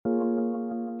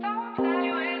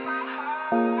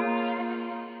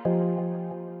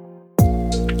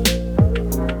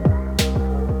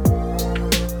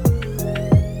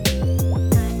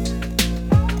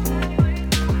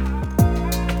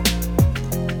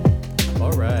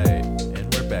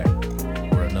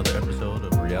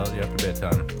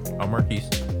Marquis.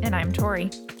 And I'm Torie.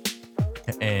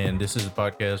 And this is a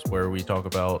podcast where we talk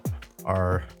about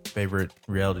our favorite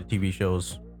reality TV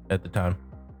shows at the time.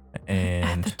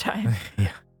 And At the time.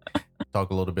 yeah,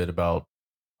 talk a little bit about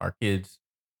our kids.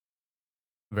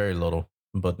 Very little,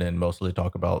 but then mostly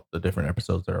talk about the different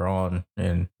episodes that are on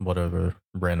and whatever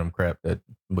random crap that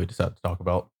we decide to talk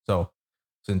about. So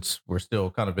since we're still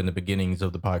kind of in the beginnings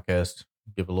of the podcast,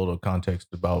 give a little context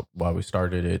about why we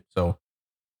started it. So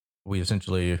we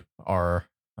essentially are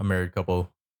a married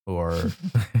couple who are,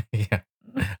 yeah,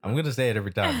 I'm going to say it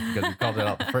every time because we called it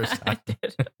out the first time. I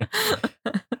did.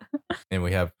 And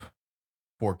we have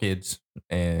 4 kids,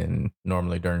 and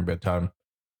normally during bedtime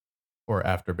or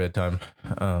after bedtime,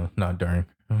 not during.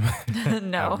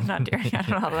 No, not during. I don't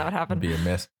know how that would happen. Be a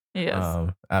mess. Yes.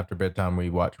 After bedtime,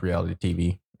 we watch reality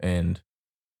TV and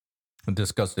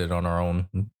discussed it on our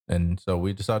own. And so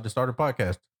we decided to start a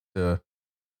podcast to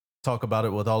talk about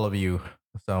it with all of you.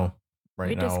 So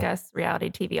we now, discuss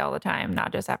reality TV all the time,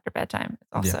 not just after bedtime.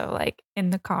 It's also like in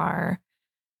the car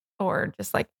or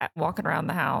just like walking around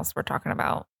the house. We're talking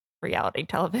about reality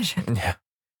television. Yeah.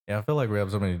 I feel like we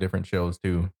have so many different shows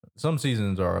too. Some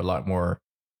seasons are a lot more,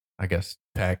 I guess,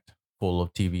 packed full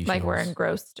of TV shows. Like we're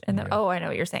engrossed in them. Yeah. Oh, I know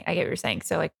what you're saying. I get what you're saying.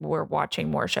 So like we're watching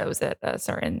more shows at a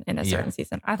certain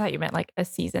season. I thought you meant like a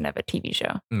season of a TV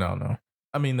show. No.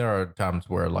 I mean, there are times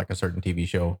where like a certain TV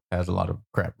show has a lot of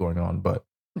crap going on, but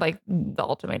like The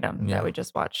Ultimatum that we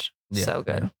just watched. So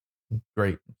good. Yeah.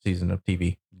 Great season of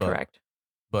TV. Correct.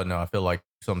 But no, I feel like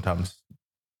sometimes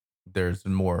there's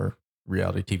more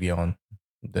reality TV on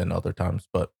than other times.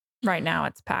 But right now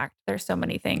it's packed. There's so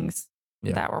many things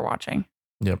that we're watching.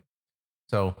 Yep.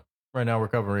 So right now we're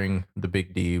covering the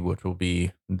Big D, which will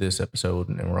be this episode.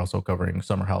 And we're also covering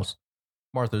Summer House,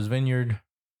 Martha's Vineyard.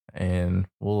 And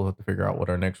we'll have to figure out what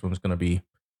our next one's going to be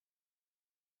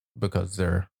because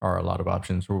there are a lot of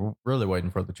options. We're really waiting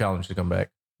for the challenge to come back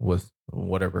with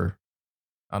whatever.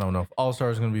 I don't know if All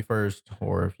Stars is going to be first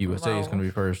or if USA is going to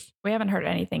be first. We haven't heard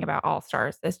anything about All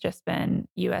Stars. It's just been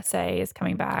USA is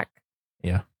coming back.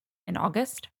 Yeah. In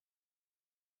August.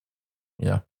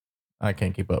 Yeah. I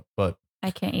can't keep up, but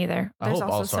I can't either. There's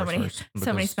also so many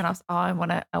spinoffs. I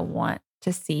want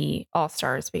to see All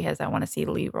Stars because I want to see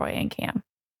Leroy and Cam.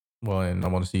 Well, and I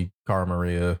want to see Cara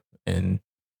Maria and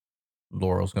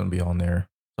Laurel's going to be on there.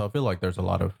 So I feel like there's a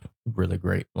lot of really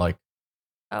great, like.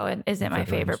 Oh, and isn't my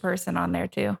favorite person on there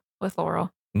too with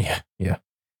Laurel? Yeah.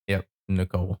 Yep.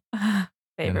 Nicole.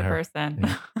 Favorite person.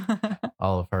 Yeah.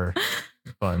 All of her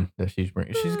fun that she's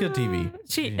bringing. She's good TV.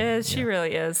 She is. She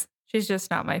really is. She's just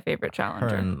not my favorite challenger.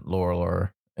 Her and Laurel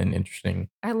are an interesting.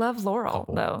 I love Laurel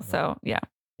couple. though. So yeah.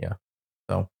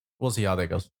 So we'll see how that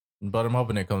goes. But I'm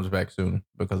hoping it comes back soon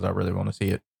because I really want to see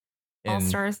it. All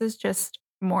Stars is just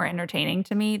more entertaining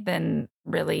to me than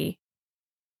really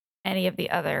any of the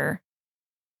other,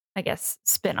 I guess,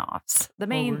 spinoffs. The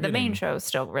main show is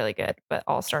still really good, but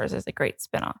All Stars is a great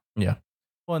spinoff. Yeah.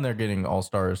 Well, and they're getting All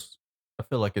Stars. I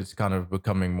feel like it's kind of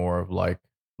becoming more of like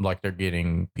they're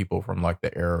getting people from like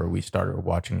the era we started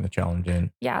watching the challenge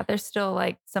in. Yeah, there's still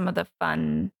like some of the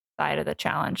fun side of the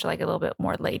challenge, like a little bit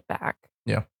more laid back.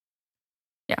 Yeah.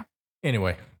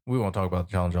 Anyway, we won't talk about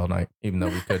the challenge all night, even though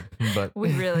we could, but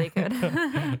we really could.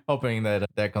 Hoping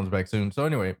that comes back soon. So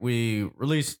anyway, we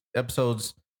release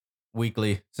episodes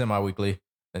weekly, semi-weekly,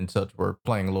 and such. We're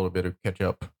playing a little bit of catch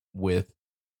up with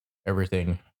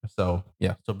everything. So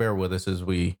yeah, so bear with us as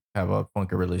we have a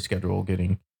funky release schedule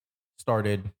getting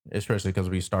started, especially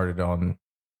because we started on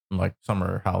like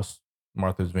Summer House,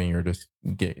 Martha's Vineyard is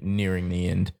nearing the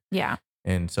end. Yeah.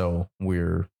 And so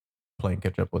we're playing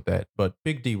catch up with that. But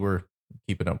Big D, we're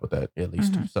keeping up with that at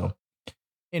least. Mm-hmm. So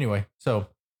anyway, so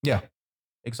yeah,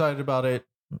 excited about it.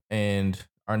 And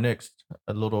our next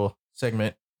little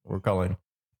segment we're calling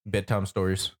bedtime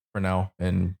stories for now.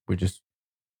 And we're just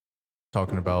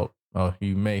talking about,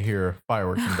 you may hear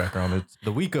fireworks in the background. It's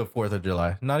the week of 4th of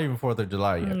July. Not even 4th of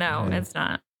July yet. No, it's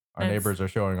not. Our neighbors are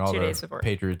showing all their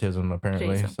patriotism,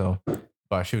 apparently. So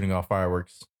by shooting off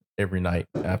fireworks every night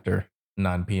after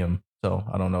 9 p.m. So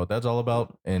I don't know what that's all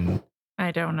about. And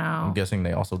I don't know. I'm guessing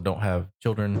they also don't have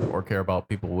children or care about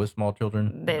people with small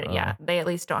children. They at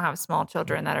least don't have small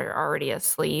children that are already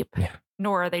asleep. Yeah.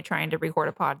 Nor are they trying to record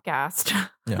a podcast.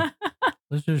 Yeah.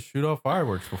 Let's just shoot off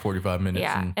fireworks for 45 minutes.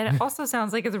 Yeah. And it also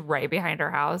sounds like it's right behind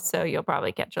our house. So you'll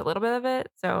probably catch a little bit of it.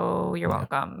 So you're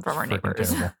welcome from our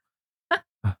neighbors.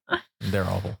 They're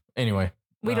awful. Anyway.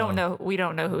 We don't know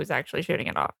who's actually shooting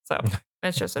it off. So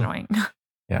it's just annoying.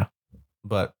 Yeah.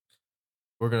 But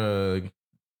we're going to,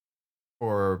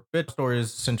 for bed stories,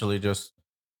 essentially just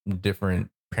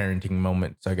different parenting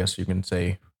moments, I guess you can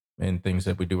say, and things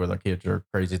that we do with our kids or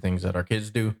crazy things that our kids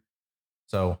do.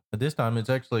 So this time it's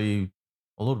actually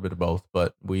a little bit of both,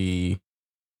 but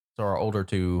our older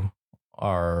two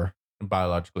are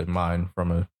biologically mine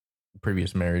from a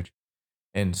previous marriage.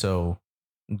 And so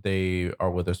they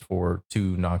are with us for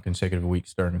 2 non-consecutive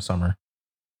weeks during the summer.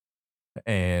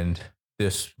 And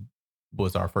this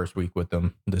was our first week with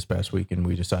them this past week, and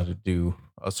we decided to do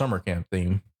a summer camp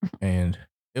theme, and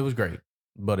it was great,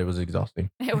 but it was exhausting.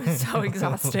 It was so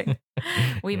exhausting.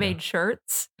 We Yeah. made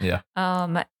shirts. Yeah.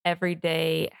 Every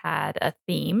day had a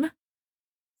theme.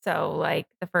 So, like,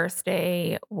 the first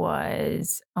day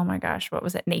was, oh my gosh, what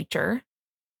was it? Nature.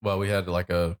 Well, we had like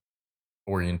a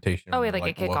orientation, Oh, we had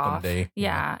like a like welcome kickoff. day.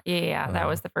 Yeah. Yeah. That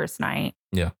was the first night.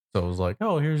 Yeah. So it was like,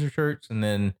 oh, here's your shirts. And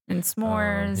then, And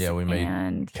s'mores. yeah, we made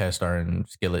and cast iron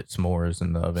skillet s'mores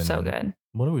in the oven. so and good.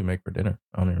 What did we make for dinner?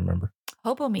 I don't even remember.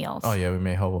 Hobo meals. Oh, yeah, we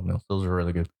made hobo meals. Those are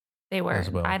really good. They were. as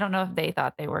well. I don't know if they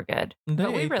thought they were good, They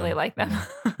but we ate really them. like them.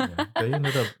 Yeah. They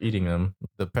ended up eating them.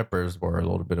 The peppers were a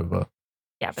little bit of a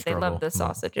Yeah, but they struggle, love the but-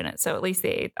 sausage in it, so at least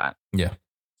they ate that. Yeah.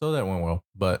 So that went well.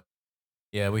 But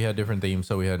yeah, we had different themes.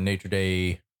 So we had Nature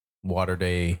Day, Water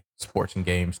Day, Sports and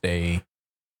Games Day,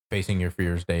 Facing Your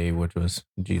Fears Day, which was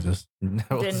Jesus. That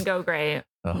was Didn't go great.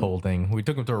 a whole thing. We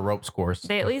took them to a ropes course.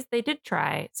 They at least they did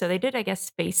try. So they did, I guess,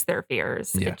 face their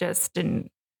fears. Yeah. It just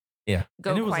didn't Yeah. go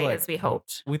And it was quite like- as we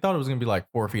hoped. We thought it was going to be like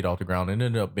 4 feet off the ground. It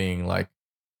ended up being like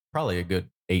probably a good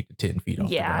 8 to 10 feet off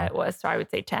the Yeah, ground. it was. So I would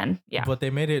say 10. Yeah. But they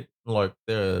made it like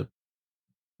the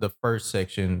first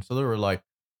section. So there were like,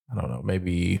 I don't know,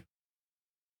 maybe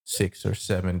 6 or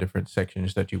 7 different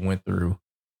sections that you went through.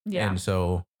 Yeah. And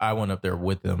so I went up there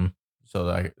with them so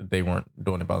that they weren't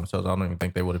doing it by themselves. I don't even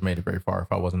think they would have made it very far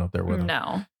if I wasn't up there with them.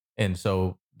 No. And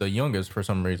so the youngest, for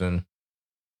some reason,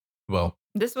 well,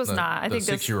 This was not. I the think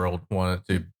this 6-year-old wanted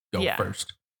to go Yeah.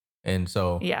 first. And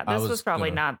so Yeah, I this was probably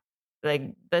gonna- not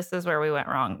like this is where we went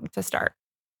wrong to start.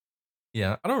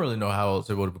 Yeah, I don't really know how else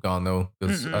it would have gone though,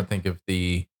 because I Mm-mm. think if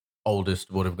the oldest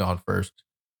would have gone first,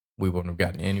 we wouldn't have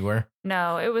gotten anywhere.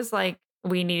 No, it was like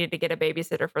we needed to get a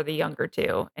babysitter for the younger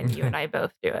two, and you and I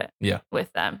both do it. Yeah.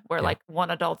 With them. We're Yeah. like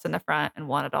one adult's in the front and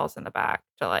one adult's in the back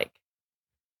to like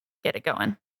get it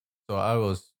going. So I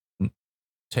was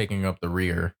taking up the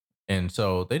rear, and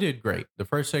so they did great. The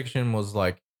first section was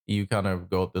like you kind of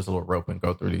go up this little rope and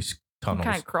go through these tunnels.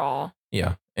 Kind of crawl.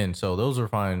 Yeah, and so those were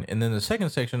fine. And then the second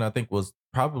section, I think, was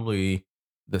probably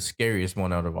the scariest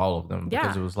one out of all of them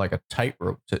because Yeah. it was like a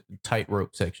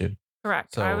tightrope section.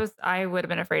 Correct. So- I would have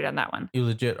been afraid on that one. You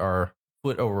legit are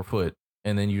foot over foot,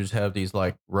 and then you just have these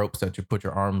like ropes that you put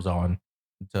your arms on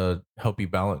to help you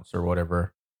balance or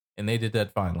whatever. And they did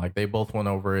that fine. Like they both went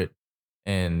over it,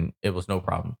 and it was no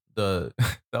problem. The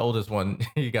the oldest one,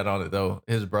 he got on it though.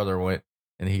 His brother went,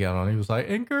 and he got on. He was like,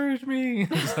 "Encourage me!"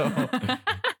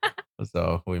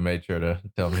 So we made sure to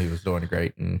tell him he was doing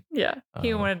great, and Yeah.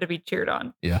 He Uh, wanted to be cheered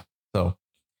on. so.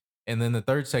 And then the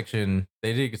third section,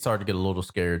 they did start to get a little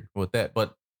scared with that,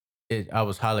 but I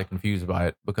was highly confused by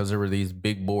it because there were these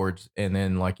big boards, and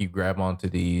then like you grab onto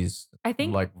these I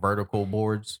think like vertical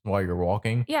boards while you're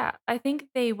walking. Yeah, I think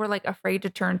they were like afraid to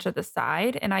turn to the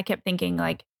side. And I kept thinking,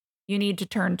 like, you need to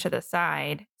turn to the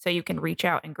side so you can reach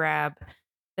out and grab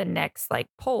the next like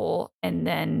pole and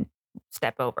then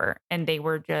step over. And they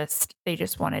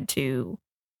just wanted to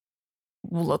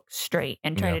look straight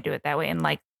and try Yeah. to do it that way and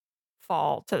like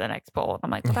fall to the next pole. And I'm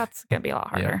like, well, that's going to be a lot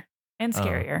Yeah. harder and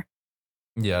scarier.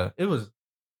 Yeah, it was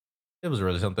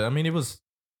really something. I mean, it was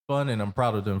fun, and I'm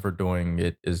proud of them for doing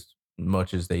it as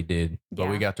much as they did. But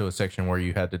we Yeah. got to a section where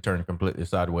you had to turn completely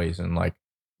sideways and like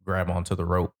grab onto the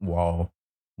rope while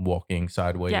walking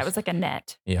sideways. Yeah, it was like a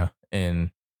net. Yeah,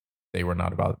 and they were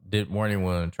not weren't even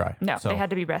willing to try. No, So, they had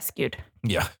to be rescued.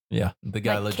 yeah. The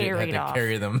guy like, legit had carried to off.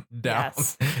 carry them down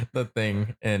Yes. the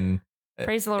thing, and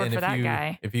Praise the Lord and for if that you,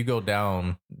 guy. If you go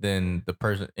down, then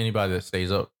anybody that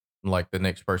stays up, like the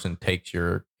next person takes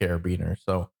your carabiner.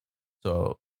 So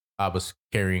I was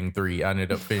carrying 3. I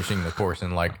ended up finishing the course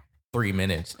in like 3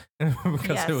 minutes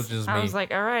because it was just me. I was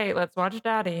like, all right, let's watch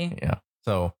Daddy. Yeah.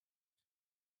 So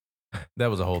that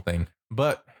was a whole thing.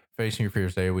 But Facing Your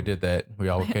Fears Day, we did that. We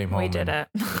all came home. We did and-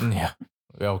 it. Yeah.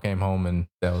 We all came home, and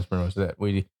that was pretty much that.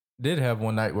 We did have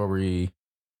one night where we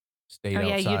stayed Oh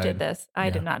yeah, outside. you did this. I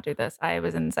Yeah. did not do this. I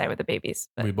was inside with the babies.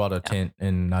 But We bought a tent,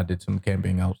 and I did some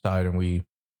camping outside, and we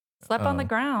slept on the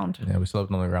ground. yeah, we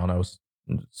slept on the ground. I was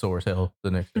sore as hell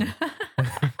the next day.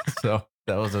 So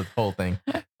that was a whole thing.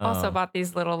 Also Um, bought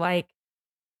these little like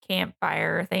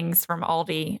campfire things from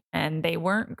Aldi, and they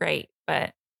weren't great,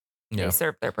 but yeah. they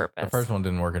served their purpose. The first one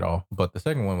didn't work at all, but the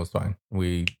second one was fine.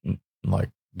 We like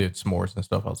did s'mores and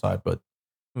stuff outside, but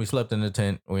we slept in the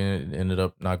tent. We ended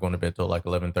up not going to bed till like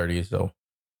 11:30. So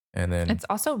And then, It's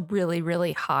also really,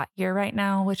 really hot here right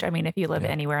now, which I mean, if you live yeah,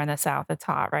 anywhere in the South, it's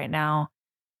hot right now.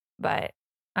 But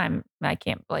I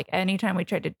can't like anytime we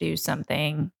tried to do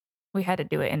something, we had to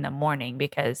do it in the morning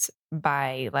because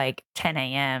by like 10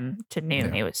 a.m. to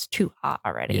noon, yeah, it was too hot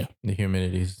yeah, already. the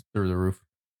humidity's through the roof.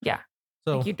 Yeah.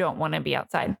 Like So, you don't want to be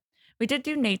outside. We did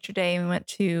do nature day. We went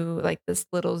to like this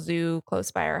little zoo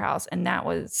close by our house, and that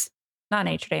was not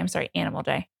nature day. I'm sorry, animal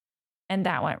day. And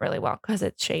that went really well because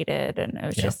it's shaded and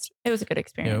yeah. it was a good Yeah, we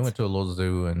experience. went to a little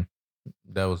zoo and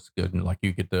that was good. And like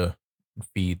you get to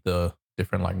feed the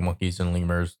different like monkeys and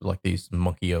lemurs, like these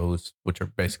monkeys, which are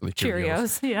basically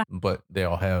Cheerios, Cheerios. Yeah. but they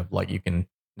all have like you can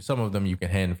some of them you can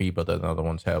hand feed, but the other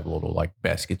ones have little like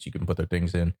baskets you can put their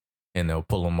things in, and they'll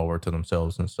pull them over to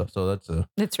themselves and stuff. So that's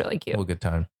It's really a cute. good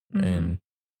time, Hmm. and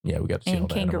yeah, we got to see all And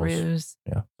the animals. kangaroos.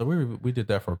 Yeah, so we did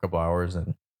that for a couple hours,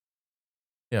 and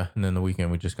yeah, and then the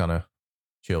weekend we just kind of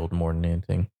chilled more than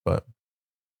anything. But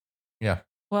yeah,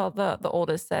 Well, the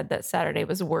oldest said that Saturday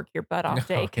was work your butt off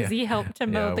day oh because yeah, he helped to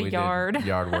mow yeah, the we did yard.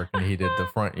 yard work, and he did the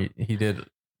front. He did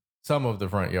some of the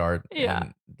front yard Yeah.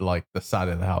 and like the side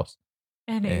of the house,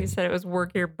 And he and said it was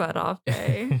work your butt off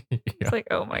day. It's yeah, like,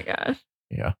 oh my gosh.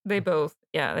 yeah, They both,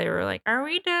 yeah, they were like, are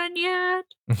we done yet?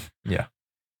 yeah,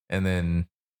 and then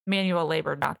Manual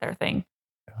labor, not their thing.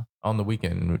 on the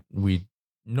weekend we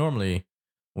normally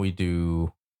we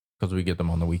do because we get them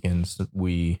on the weekends.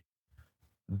 We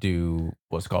do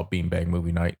what's called beanbag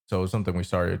movie night. So it's something we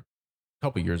started a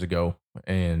couple years ago,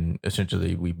 and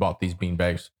essentially we bought these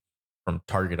beanbags from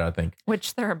Target, I think.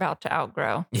 Which they're about to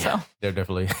outgrow. Yeah, So they're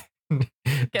definitely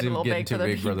get a little getting big too for their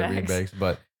big for their beanbags. beanbags.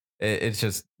 But it's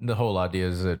just the whole idea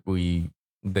is that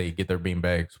they get their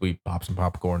beanbags, we pop some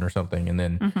popcorn or something, and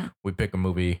then Mhm. we pick a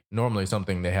movie, normally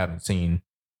something they haven't seen,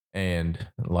 and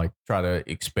like try to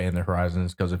expand their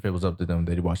horizons. Because if it was up to them,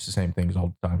 they'd watch the same things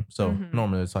all the time. So Mhm.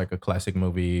 normally it's like a classic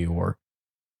movie or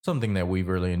something that we've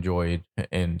really enjoyed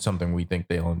and something we think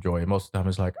they'll enjoy. Most of the time,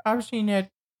 it's like I've seen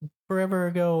that forever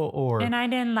ago, or And I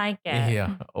didn't like it.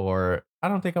 yeah, or I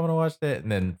don't think I want to watch that.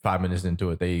 And then 5 minutes into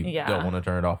it, they don't Yeah. want to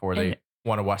turn it off, or And they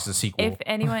want to watch the if sequel.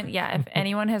 anyone, yeah, if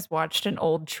anyone has watched an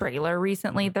old trailer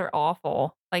recently, they're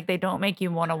awful. Like they don't make you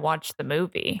want to watch the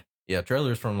movie. Yeah,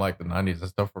 trailers from like the 90s and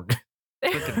stuff were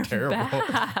freaking They're terrible.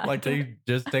 Like bad. they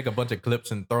just take a bunch of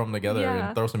clips and throw them together and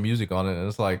Yeah. throw some music on it. And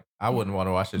it's like, I wouldn't want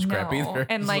to watch this crap No. either.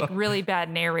 And like So, really bad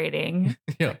narrating.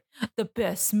 yeah. Like the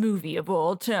best movie of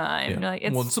all time. Yeah. You're like,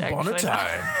 it's Once upon a actually not.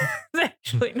 time, It's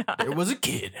actually there not. was a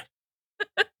kid.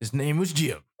 His name was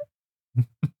Jim.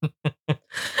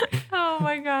 Oh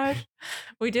my gosh.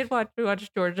 We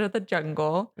watched Georgia the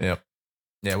Jungle. Yep.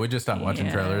 Yeah, we just stopped watching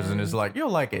trailers and it's And like, you'll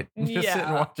like it. Just sit and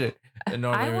yeah. watch it. And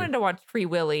I normally, wanted to watch Free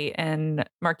Willy, and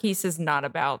Marquis is not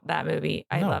about that movie.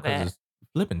 I no, love because it. it's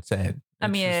flipping sad. I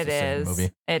It's mean, just it the same is.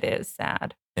 movie. It is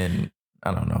sad. And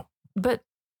I don't know. But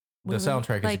The we were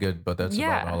soundtrack is like, good, but that's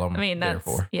about yeah. all I'm I mean, there that's,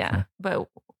 for. yeah. But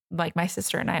like my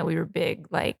sister and I, we were big.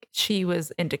 Like she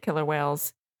was into killer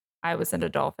whales. I was into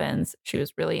dolphins. She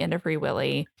was really into Free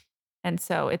Willy. And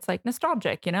so it's like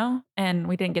nostalgic, you know? And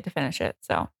we didn't get to finish it.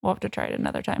 So we'll have to try it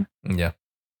another time. Yeah.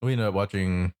 We ended up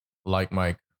watching Like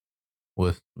Mike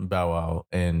with Bow Wow,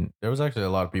 and there was actually a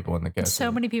lot of people in the cast.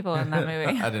 So many people in that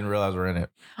movie. I didn't realize we're in it.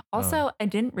 Also, I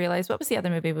didn't realize what was the other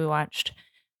movie we watched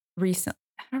recently.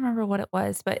 I don't remember what it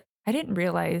was, but I didn't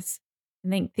realize. I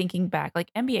think thinking back,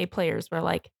 like NBA players were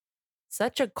like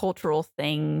such a cultural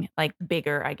thing, like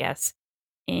bigger, I guess,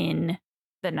 in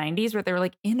the 90s where they were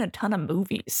like in a ton of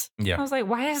movies. I Yeah. was like,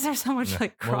 why is there so much Yeah.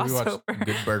 like Well, we watched crossover?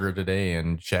 Good Burger today,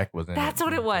 and Shaq was in That's it.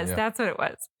 what it was. Yeah. That's what it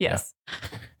was. Yes.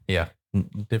 Yeah.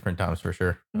 Different times for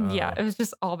sure. Yeah. It was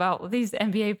just all about these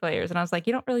NBA players. And I was like,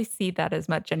 you don't really see that as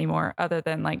much anymore other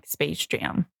than like Space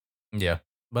Jam. Yeah.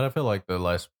 But I feel like the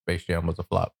last Space Jam was a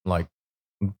flop. Like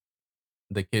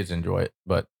the kids enjoy it,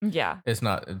 but Yeah. it's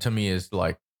not, to me, it's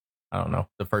like, I don't know.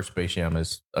 The first Space Jam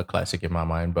is a classic in my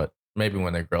mind, but maybe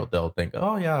when they grow, they'll think,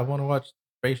 oh, yeah, I want to watch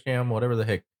Space Jam, whatever the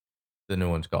heck the new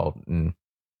one's called. And,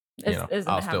 Doesn't I'll it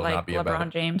have still like not be about LeBron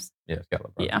it. James? Yeah, it's got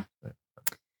LeBron. Yeah.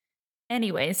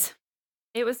 Anyways,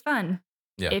 it was fun.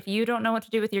 Yeah. If you don't know what to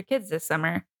do with your kids this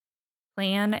summer,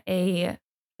 plan a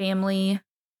family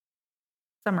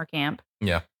summer camp.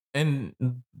 Yeah. And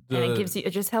And it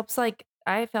just helps like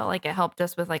I felt like it helped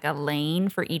us with like a lane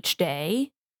for each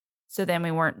day. So then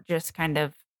we weren't just kind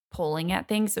of pulling at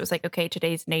things. It was like, okay,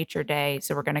 today's nature day.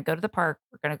 So we're going to go to the park.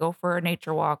 We're going to go for a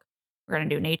nature walk. We're going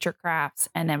to do nature crafts.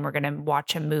 And then we're going to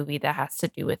watch a movie that has to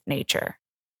do with nature.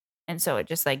 And so it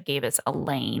just like gave us a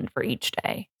lane for each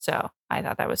day. So I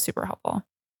thought that was super helpful.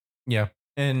 yeah.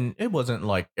 And it wasn't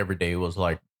like every day was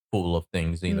like full of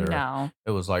things either. No.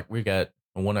 It was like we got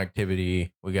one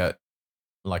activity, we got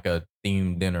like a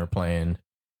themed dinner planned,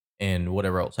 and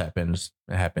whatever else happens.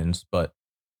 But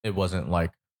it wasn't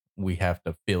like we have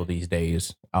to fill these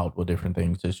days out with different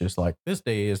things. It's just like this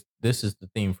is the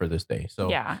theme for this day. So,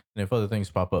 Yeah. and if other things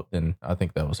pop up, then I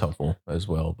think that was helpful as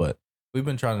well. But we've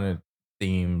been trying to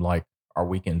theme like our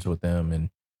weekends with them, and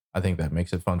I think that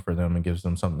makes it fun for them and gives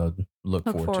them something to look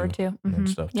Look forward forward to to. and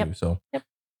stuff Yep. too. So Yep.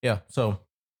 yeah, so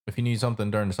if you need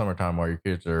something during the summertime while your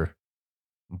kids are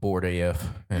bored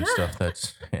AF and stuff,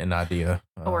 that's an idea.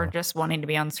 Or just wanting to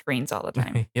be on screens all the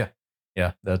time. Yeah,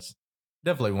 yeah, that's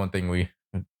definitely one thing we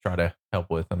try to help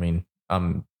with. I mean,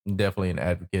 I'm definitely an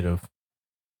advocate of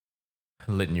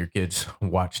letting your kids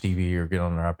watch TV or get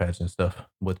on their iPads and stuff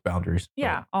with boundaries. But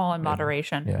Yeah, all in it,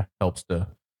 moderation. yeah, helps to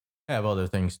have other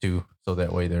things too, so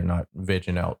that way they're not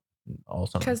vegging out all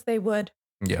summer. Because they would.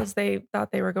 Yeah, Because they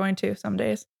thought they were going to some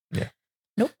days. yeah,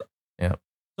 Nope. yeah.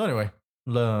 So anyway,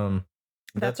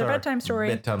 That's our bedtime story.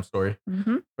 Bedtime story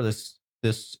for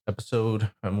this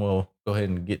episode, and we'll go ahead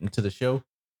and get into the show.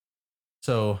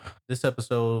 So this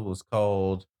episode was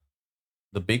called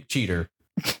 "The Big Cheater."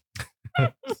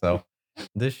 So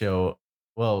this show,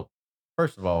 well,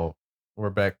 first of all, we're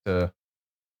back to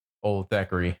old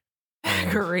Thackeray.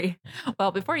 Thackeray.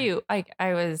 Well, before you,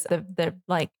 I was the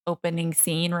like opening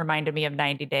scene reminded me of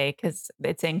 90 Day because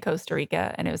it's in Costa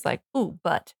Rica and it was like, ooh,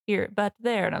 but here, but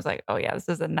there, and I was like, oh yeah, this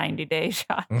is a 90 Day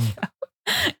shot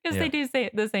because they do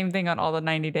say the same thing on all the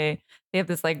 90 Day. They have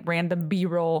this like random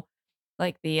B-roll,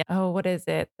 like the what is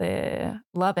it, the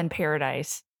Love in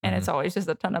Paradise, and it's always just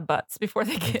a ton of butts before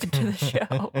they get into the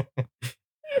show.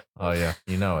 Oh yeah,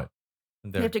 you know it.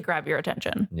 They have to grab your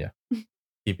attention. Yeah.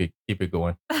 Keep it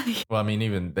going. Well, I mean,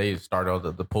 even they start out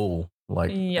at the pool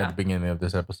like at the beginning of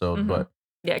this episode, but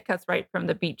yeah, it cuts right from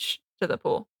the beach to the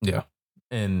pool. Yeah,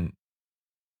 and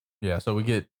yeah, so we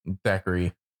get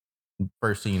Thackeray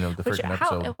first scene of the freaking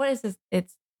episode. What is this?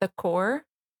 It's the core.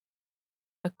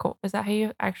 The core. Is that how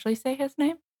you actually say his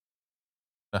name?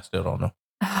 I still don't know.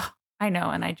 I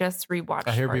know, and I just rewatched.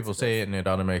 I hear people say it, and it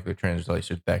automatically translates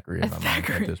to Thackeray in my mind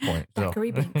at this point. Thackeray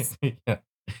Binks. Yeah.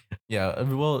 Yeah.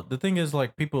 Well, the thing is,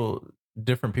 like,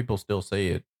 different people still say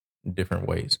it different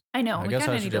ways. I know. I guess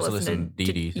I should just listen to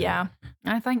Dee Dee's. Yeah.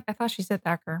 I thought she said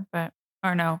Thacker,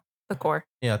 or no, the core.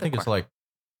 Yeah, I think it's like,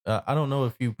 I don't know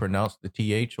if you pronounce the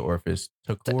TH or if it's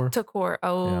Takor. Takor.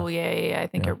 Oh, yeah. I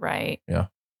think you're right. Yeah.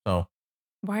 So.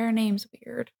 Why are names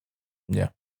weird? Yeah.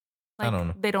 Like, I don't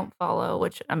know. They don't follow,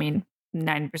 which, I mean,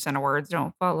 90% of words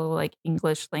don't follow like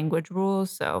English language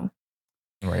rules. So.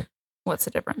 Right. What's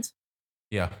the difference?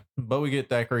 Yeah. But we get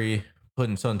Thackeray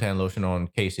putting suntan lotion on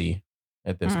Casey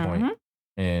at this point.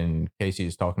 And Casey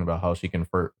is talking about how she can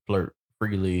flirt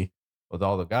freely with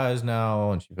all the guys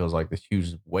now. And she feels like this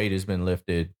huge weight has been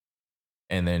lifted.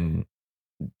 And then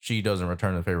she doesn't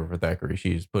return the favor for Thackeray.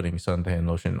 She's putting suntan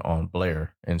lotion on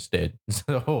Blair instead.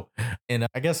 So, and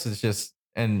I guess it's just,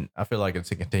 and I feel like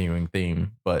it's a continuing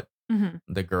theme, but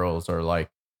the girls are like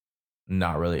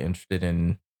not really interested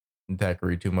in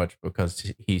Thackeray too much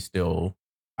because he's still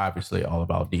obviously all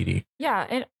about Dee Dee.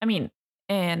 Yeah.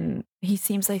 And he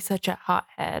seems like such a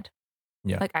hothead.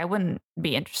 Yeah. Like I wouldn't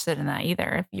be interested in that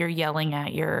either. If you're yelling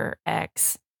at your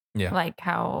ex, like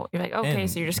how you're like, okay,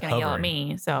 so you're just going to yell at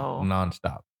me. So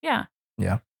nonstop. Yeah.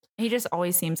 Yeah. He just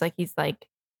always seems like he's like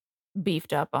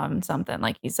beefed up on something,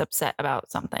 like he's upset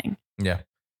about something. Yeah.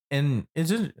 And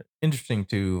it's interesting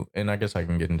too, and I guess I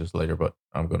can get into this later, but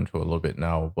I'm going to a little bit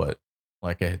now. But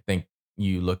like, I think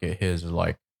you look at his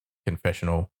like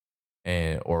confessional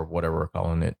or whatever we're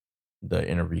calling it, the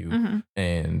interview,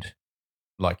 and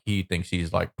like he thinks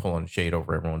he's like pulling shade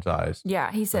over everyone's eyes.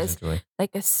 Yeah, he says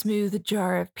like a smooth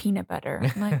jar of peanut butter.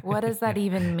 I'm like, what does that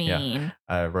even mean? Yeah.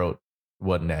 I wrote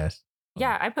wasn't ass.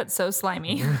 Yeah, I put so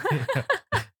slimy.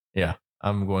 Yeah.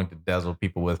 I'm going to dazzle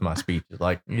people with my speech.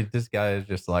 Like this guy is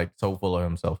just like so full of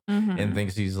himself and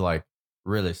thinks he's like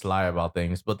really sly about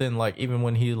things. But then like even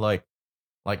when he like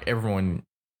everyone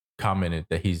commented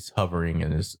that he's hovering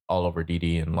and is all over Dee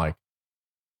Dee and like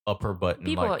up her butt.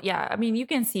 People, like, yeah. I mean, you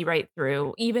can see right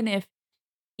through, even if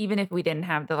we didn't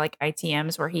have the like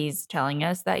ITMs where he's telling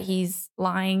us that he's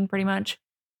lying pretty much.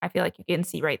 I feel like you can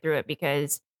see right through it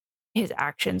because his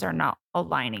actions are not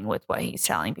aligning with what he's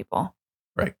telling people.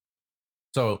 Right.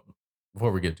 So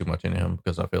before we get too much into him,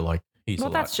 because I feel like he's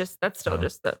that's still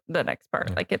just the next part.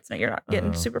 Yeah. Like you're not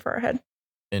getting super far ahead.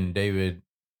 And David,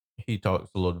 he talks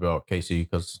a little bit about Casey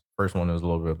because first one is a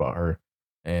little bit about her,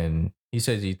 and he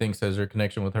says he thinks there's a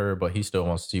connection with her, but he still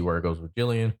wants to see where it goes with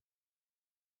Jillian.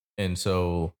 And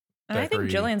so, I think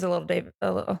Jillian's a little David.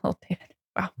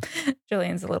 Wow,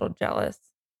 Jillian's a little jealous.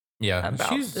 Yeah, about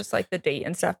just like the date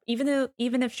and stuff. Even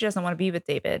if she doesn't want to be with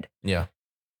David. Yeah.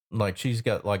 like she's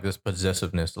got like this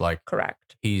possessiveness, like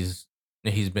Correct. he's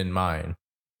he's been mine.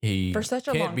 For He such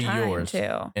a can't long be time yours,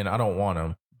 too. and I don't want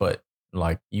him, but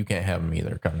like you can't have him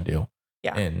either, kind of deal.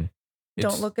 Yeah. And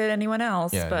Don't it's look at anyone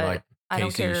else, yeah, and but like I don't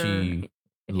Casey, care she if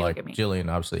you look like at me. Jillian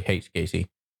obviously hates Casey.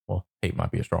 Well, hate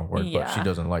might be a strong word, but she Yeah.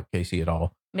 doesn't like Casey at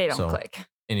all. They don't So click.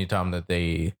 anytime that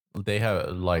they have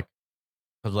like,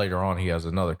 because later on he has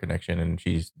another connection, and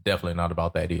she's definitely not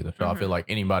about that either. So I feel Mhm. like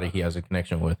anybody he has a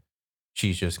connection with,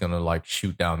 she's just gonna like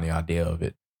shoot down the idea of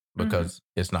it Mhm. because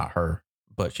it's not her,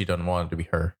 but she doesn't want it to be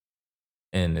her,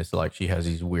 and it's like she has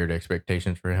these weird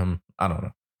expectations for him. I don't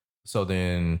know. So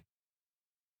then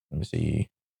let me see.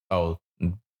 Oh,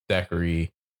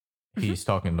 Thackeray, Mhm. he's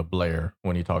talking to Blair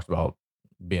when he talks about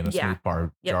being a Yeah. smooth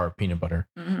part Yep. jar of peanut butter,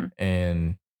 Mhm.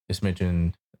 and it's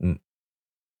mentioned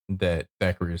that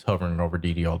Thackeray is hovering over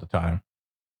Dee Dee all the time.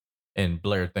 And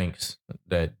Blair thinks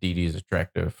that Dee Dee is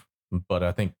attractive, but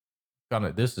I think kind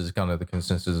of this is kind of the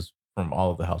consensus from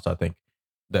all of the house. I think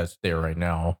that's there right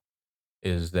now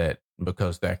is that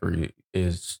because Thackeray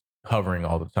is hovering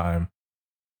all the time,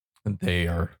 they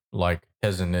are like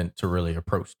hesitant to really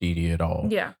approach Dee Dee at all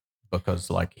Yeah. because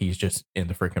like he's just in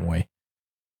the freaking way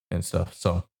and stuff.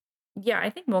 So Yeah, I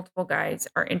think multiple guys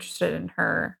are interested in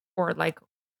her or like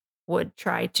would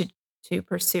try to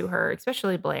pursue her,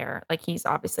 especially Blair. Like he's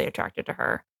obviously attracted to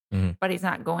her, mhm. but he's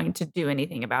not going to do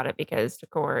anything about it because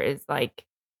Takor is like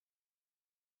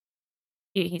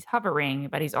he's hovering,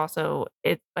 but he's also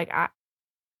it's like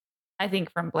I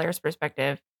think from Blair's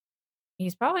perspective,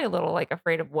 he's probably a little like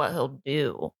afraid of what he'll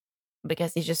do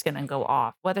because he's just gonna go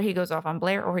off, whether he goes off on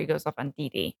Blair or he goes off on Dee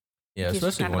Dee. Yeah, Like he's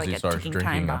just especially kind of once like he a starts ticking time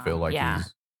drinking, I feel bomb. like Yeah.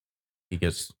 he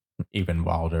gets even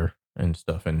wilder and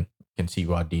stuff, and can see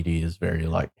why Dee Dee is very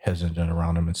like hesitant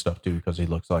around him and stuff too, because he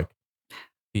looks like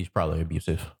he's probably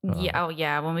abusive. Yeah. Oh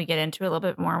yeah. When we get into it a little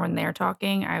bit more when they're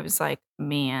talking, I was like,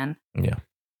 man, Yeah,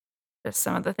 just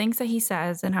some of the things that he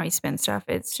says and how he spins stuff,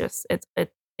 it's just it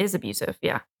is abusive.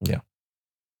 Yeah. yeah.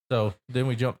 So then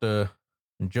we jump to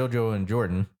JoJo and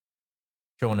Jordan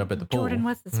showing up at the Jordan, pool.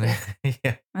 what's his face?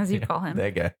 Yeah, As you yeah, call him.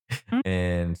 that guy. Mm.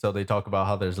 And so they talk about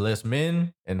how there's less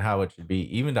men and how it should be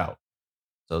evened out.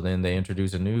 So then they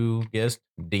introduce a new guest,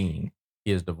 Dean.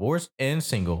 He is divorced and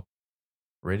single,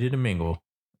 ready to mingle.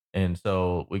 And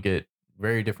so we get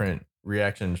very different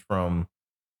reactions from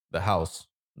the house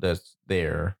that's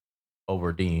there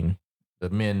over Dean. The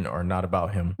men are not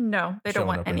about him No, they don't showing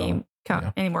want up at all.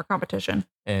 Yeah. any more competition.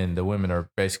 And the women are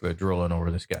basically drooling over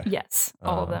this guy. Yes,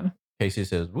 all of them. Casey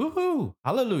says, "Woohoo!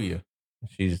 Hallelujah!"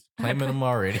 She's I claiming him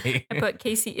already. put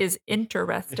Casey is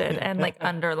interested and like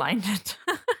underlined it.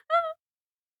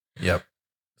 Yep.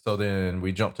 So then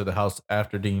we jump to the house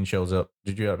after Dean shows up.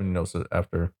 Did you have any notes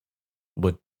after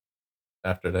with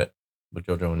after that with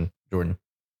JoJo and Jordan?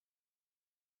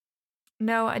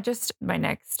 No, I just my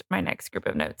next group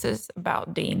of notes is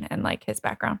about Dean and like his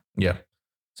background. Yeah.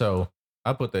 So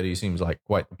I put that he seems like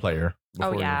quite the player Oh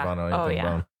before we even yeah. found out Oh anything about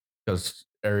yeah. him. Because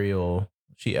Ariel,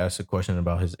 she asked a question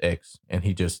about his ex, and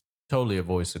he just totally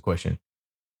avoids the question.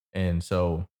 And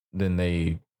so then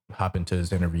they hop into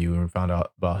his interview and we found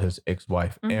out about his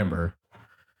ex-wife Mhm. Amber,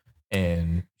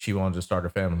 and she wanted to start a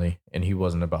family, and he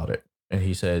wasn't about it. And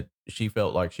he said she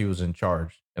felt like she was in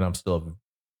charge, and I'm still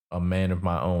a man of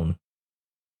my own.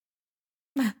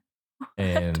 What?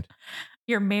 And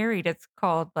You're married, it's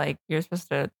called like you're supposed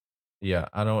to yeah,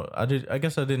 I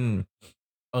guess I didn't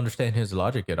understand his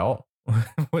logic at all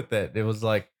with that. It was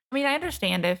like, I mean, I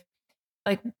understand if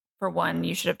like for one,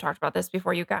 you should have talked about this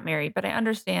before you got married, but I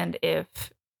understand if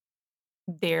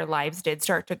their lives did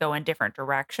start to go in different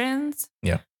directions.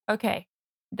 yeah, Okay.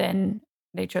 Then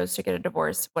they chose to get a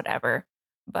divorce, whatever.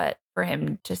 But for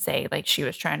him to say like she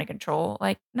was trying to control,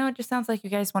 like, no, it just sounds like you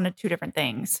guys wanted two different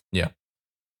things. yeah.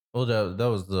 Well, that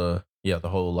was the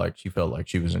whole like she felt like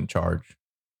she was in charge.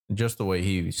 Just the way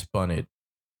he spun it,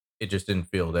 it just didn't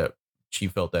feel that she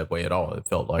felt that way at all. It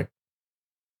felt like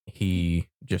he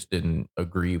just didn't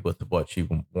agree with what she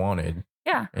wanted,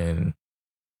 Yeah. and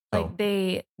so Like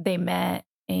they met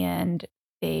and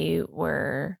they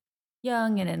were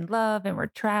young and in love and were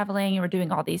traveling and were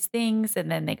doing all these things and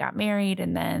then they got married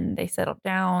and then they settled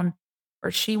down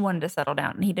or she wanted to settle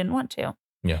down and he didn't want to.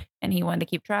 yeah, And he wanted to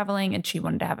keep traveling and she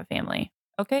wanted to have a family.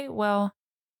 Okay, well,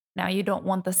 now you don't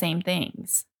want the same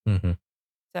things. hmm,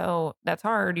 So that's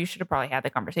hard. You should have probably had the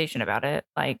conversation about it.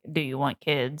 Like, do you want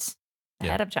kids yeah,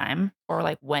 ahead of time? Or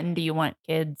like, when do you want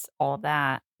kids? All of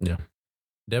that. yeah.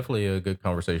 Definitely a good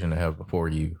conversation to have before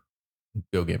you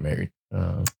go get married.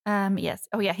 Yes.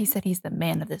 Oh yeah, he said he's the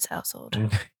man of this household.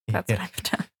 That's what Yeah, I put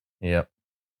down. yep.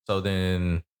 So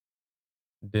then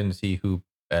didn't see who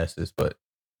asked this, but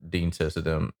Dean says to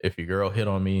them, "If your girl hit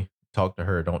on me, talk to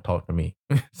her. Don't talk to me."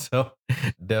 So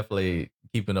definitely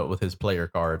keeping up with his player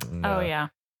card, and Oh, yeah.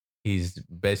 he's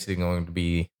basically going to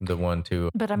be the one to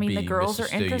But, I mean, the be girls Mister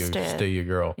are Steal interested. Your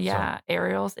Girl. So Yeah,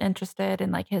 Ariel's interested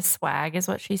in, like, his swag is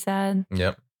what she said.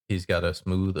 yep, he's got a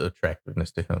smooth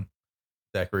attractiveness to him.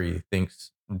 Zachary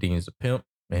thinks Dean's a pimp,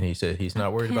 and he said he's A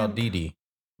not worried about pimp. Dee Dee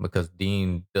because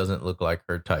Dean doesn't look like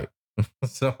her type.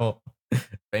 So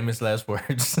famous last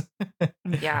words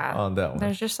Yeah. on that one.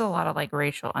 There's just a lot of, like,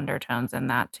 racial undertones in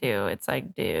that too. It's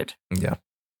like, dude. Yeah.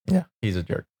 Yeah. He's a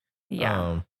jerk. Yeah.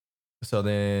 Um, so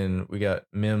then we got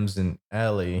Mims and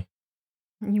Allie.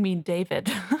 You mean David.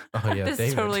 Oh yeah, This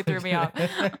David. totally threw me off.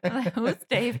 I'm like, who's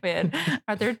David?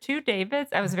 Are there 2 Davids?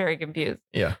 I was very confused.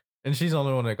 Yeah. And she's the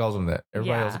only one that calls him that.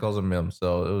 Everybody else Yeah. calls him Mims.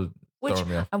 So it was Which throwing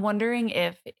me off. I'm wondering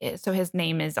if so his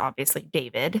name is obviously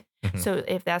David. Mhm. So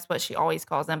if that's what she always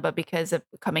calls him, but because of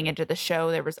coming into the show,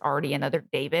 there was already another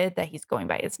David that he's going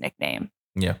by his nickname.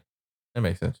 Yeah. That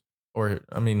makes sense. Or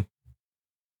I mean,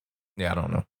 yeah, I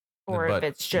don't know. Or if But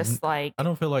it's just like I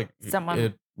don't feel like someone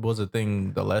it was a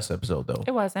thing the last episode though.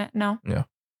 it wasn't, no. Yeah.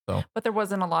 So But there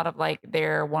wasn't a lot of like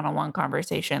their one-on-one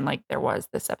conversation like there was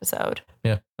this episode.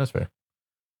 yeah, that's fair.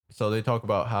 So they talk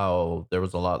about how there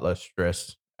was a lot less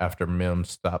stress after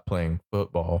Mims stopped playing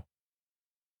football.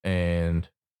 And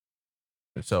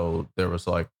so there was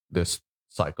like this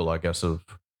cycle, I guess,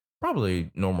 of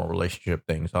probably normal relationship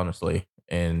things, honestly.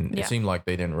 And it Yeah. seemed like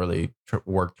they didn't really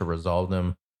work to resolve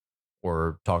them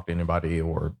or talk to anybody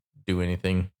or do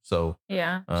anything. So,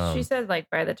 Yeah. She um, said like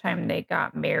by the time they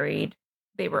got married,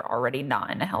 they were already not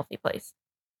in a healthy place.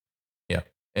 yeah.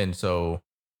 And so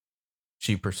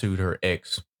she pursued her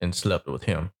ex and slept with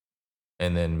him.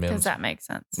 And then Because Mims, that makes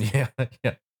sense. yeah,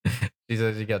 yeah. She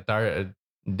said she got tired,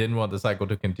 didn't want the cycle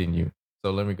to continue.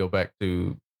 So let me go back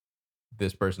to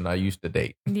this person I used to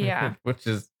date, Yeah. which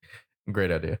is a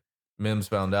great idea. Mims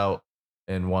found out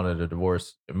and wanted a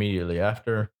divorce immediately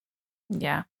after.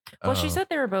 Yeah. Well, she Uh, said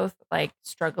they were both like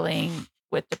struggling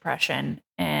with depression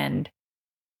and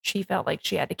she felt like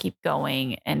she had to keep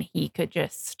going and he could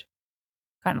just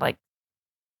kind of like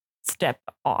step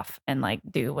off and like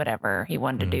do whatever he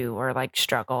wanted to mhm, do or like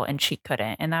struggle and she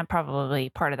couldn't. And that probably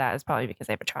part of that is probably because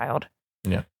they have a child.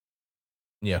 yeah,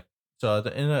 yeah.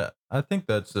 So, I think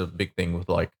that's a big thing with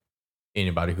like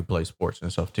anybody who plays sports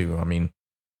and stuff too. I mean,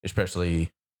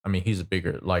 especially, I mean, he's a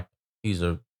bigger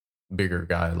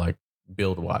guy, like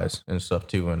build wise and stuff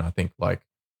too. And I think like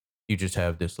you just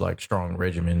have this like strong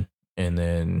regimen and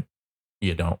then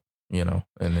you don't, and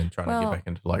then trying to get Well, back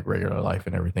into like regular life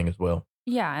and everything as well.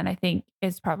 yeah. And I think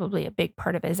it's probably a big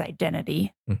part of his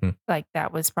identity. Hmm. Like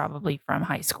that was probably from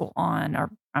high school on,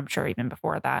 or I'm sure even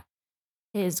before that.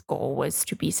 His goal was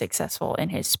to be successful in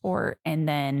his sport. And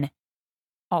then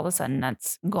all of a sudden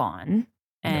that's gone.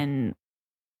 Yeah. And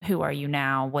who are you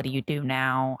now? What do you do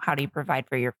now? How do you provide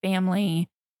for your family?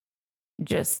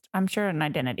 Just, I'm sure, an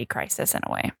identity crisis in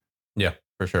a way, Yeah,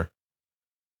 for sure.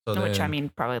 So which I then mean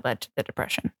probably led to the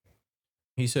depression.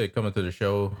 he said coming to the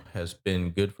show has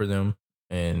been good for them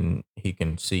and he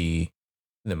can see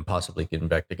them possibly getting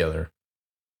back together,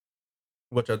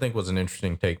 which I think was an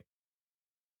interesting take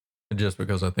just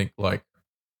because I think like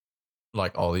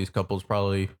all these couples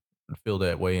probably feel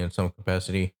that way in some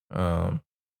capacity. Well,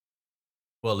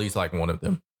 at least like one of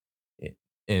them.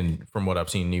 And from what I've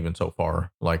seen, even so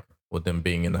far, like with them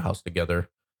being in the house together,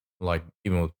 like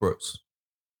even with Brooks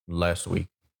last week,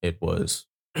 it was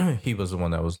he was the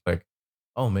one that was like,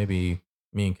 oh, maybe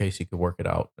me and Casey could work it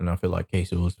out. And I feel like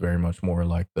Casey was very much more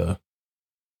like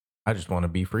I just want to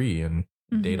be free and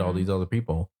date all Hmm. these other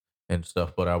people and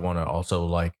stuff, but I want to also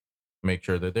like make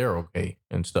sure that they're okay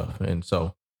and stuff. And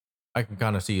so I can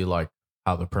kind of see like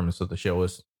how the premise of the show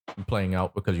is playing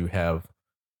out because you have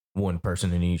one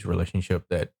person in each relationship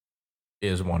that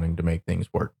is wanting to make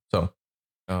things work. So,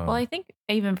 Well, I um, think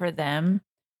even for them,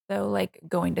 though, like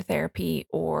going to therapy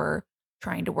or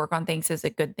trying to work on things is a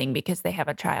good thing because they have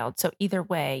a child. So either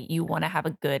way, you want to have a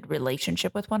good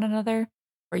relationship with one another,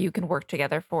 or you can work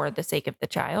together for the sake of the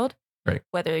child, right.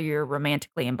 whether you're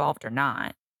romantically involved or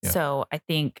not. Yeah. So I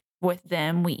think with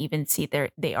them, we even see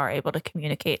they are able to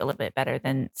communicate a little bit better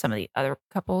than some of the other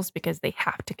couples because they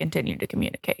have to continue to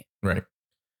communicate. Right.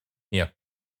 Yeah.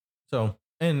 So,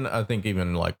 and I think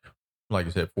even like I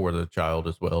said, for the child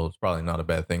as well, it's probably not a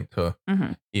bad thing to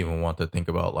Hmm. even want to think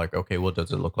about like, okay, what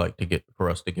does it look like for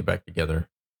us to get back together?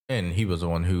 And he was the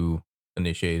one who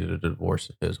initiated a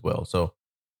divorce as well. So I Well,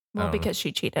 don't know. because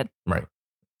she cheated. Right.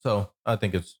 So I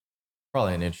think it's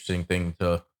probably an interesting thing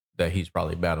that he's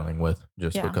probably battling with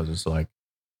just Yeah. because it's like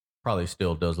probably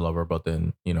still does love her, but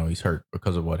then, he's hurt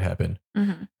because of what happened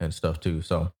Hmm. and stuff too.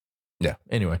 So Yeah.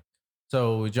 Anyway,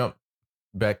 so we jump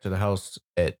back to the house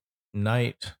at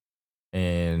night,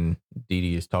 and Dee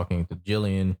Dee is talking to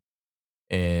Jillian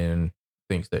and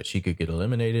thinks that she could get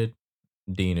eliminated.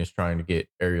 Dean is trying to get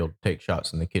Ariel to take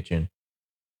shots in the kitchen,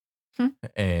 Hmm.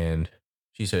 and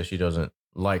she says she doesn't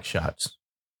like shots,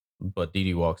 but Dee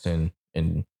Dee walks in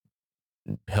and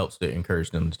helps to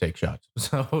encourage them to take shots.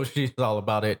 So she's all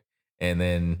about it. And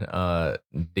then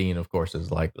Dean, of course,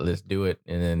 is like, let's do it.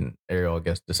 And then Ariel, I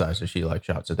guess, decides that she likes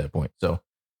shots at that point. So,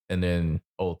 and then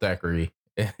old Thackeray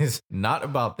is not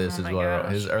about this, Oh is my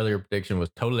what his gosh. earlier prediction was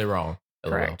totally wrong.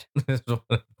 LOL. Correct.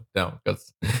 No,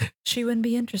 because She wouldn't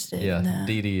be interested yeah, in that.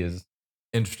 Dee Dee is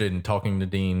interested in talking to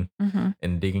Dean Mhm.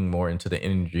 and digging more into the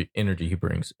energy he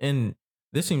brings. And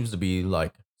this seems to be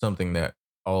like something that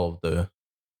all of the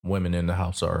women in the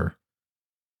house are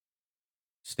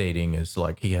stating, is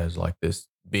like he has like this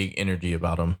big energy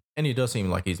about him, and he does seem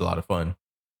like he's a lot of fun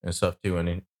and stuff too.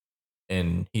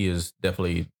 And he is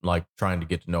definitely like trying to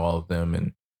get to know all of them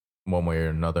in one way or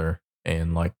another,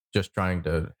 and like just trying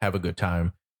to have a good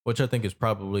time, which I think is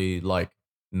probably like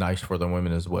nice for the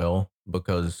women as well,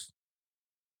 because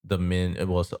the men, it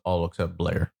was all except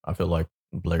Blair. I feel like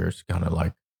Blair's kind of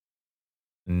like,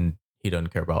 he doesn't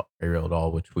care about Ariel at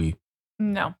all, which we,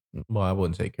 No, well, I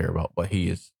wouldn't say care about, but he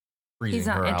is he's freezing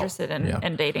not her out. interested in Yeah,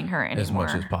 dating her as much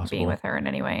as anymore, being possible. with her in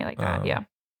any way like that. Um,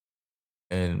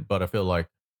 Yeah. but I feel like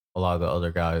a lot of the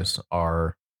other guys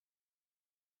are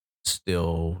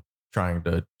still trying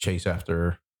to chase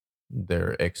after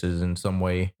their exes in some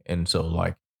way, and so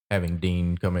like having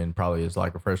Dean come in probably is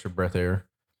like a breath of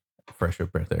I fresh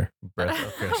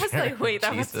was air. like, wait,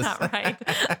 that was Jesus. not right.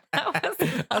 That was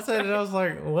I not said it. I right. was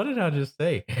like, what did I just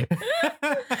say?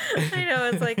 I know,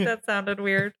 it's like, that sounded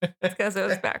weird. It's 'cause it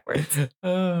was backwards.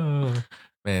 Oh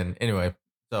man. Anyway,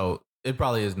 so it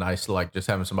probably is nice, like just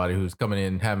having somebody who's coming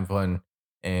in, having fun,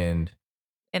 and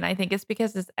And I think it's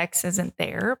because his ex isn't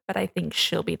there, but I think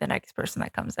she'll be the next person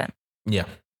that comes in. yeah,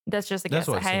 That's just a that's guess.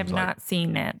 what I it have seems like. not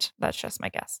seen it. That's just my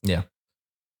guess. Yeah,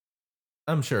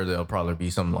 I'm sure there'll probably be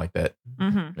something like that,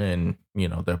 Mhm. and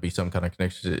there'll be some kind of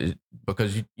connection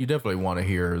because you definitely want to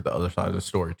hear the other side of the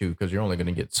story too, because you're only going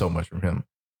to get so much from him, and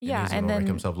Yeah, he's going and to make then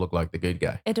himself look like the good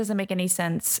guy. it doesn't make any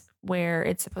sense where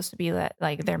it's supposed to be that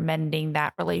like they're mending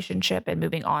that relationship and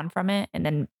moving on from it and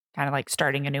then kind of like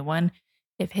starting a new one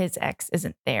if his ex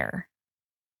isn't there.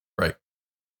 Right.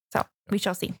 So we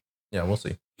shall see. Yeah, we'll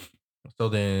see. So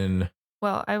then,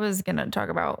 Well, I was gonna talk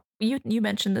about you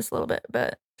mentioned this a little bit,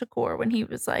 but Takor, when he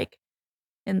was like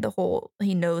in the whole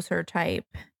he knows her type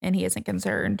and he isn't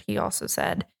concerned, he also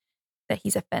said that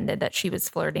he's offended that she was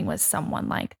flirting with someone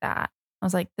like that. I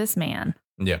was like, this man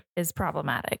yeah, is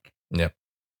problematic yeah,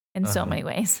 in so uh-huh. many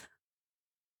ways.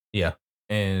 Yeah.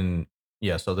 And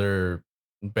yeah, so they're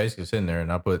basically sitting there,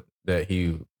 and I put that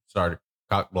he started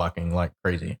cock blocking like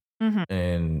crazy. Mhm.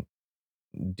 And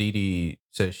Dee Dee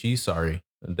says she's sorry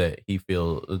that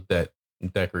that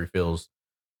Thackeray feels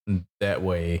that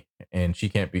way, and she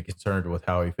can't be concerned with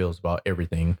how he feels about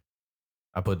everything.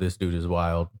 I put, this dude is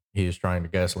wild. He is trying to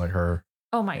gaslight her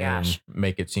Oh my and gosh.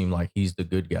 make it seem like he's the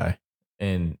good guy.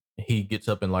 And he gets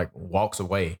up and like walks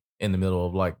away in the middle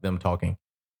of like them talking,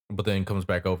 but then comes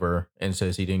back over and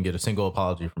says he didn't get a single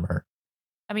apology from her.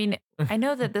 I mean, I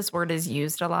know that this word is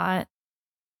used a lot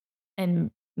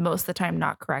and most of the time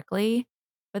not correctly,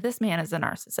 but this man is a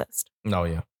narcissist, Oh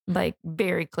yeah. like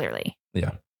very clearly.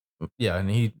 Yeah. Yeah. And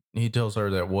he tells her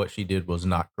that what she did was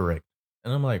not correct.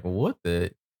 And I'm like, what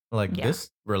the, like, Yeah.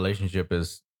 this relationship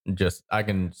is just, I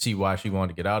can see why she wanted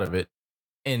to get out of it.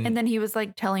 And And then he was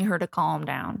like telling her to calm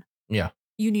down. yeah.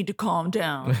 You need to calm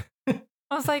down.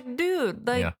 I was like, dude,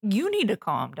 like Yeah. you need to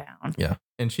calm down. Yeah.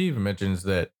 And she even mentions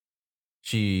that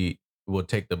she would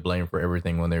take the blame for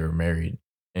everything when they were married,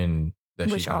 and that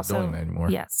Which she's not doing also, that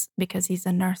anymore. yes, because he's a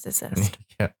narcissist.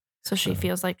 Yeah. So she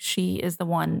feels like she is the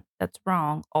one that's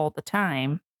wrong all the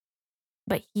time,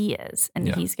 but he is, and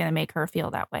Yeah. he's going to make her feel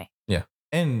that way. Yeah.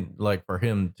 And like for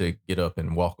him to get up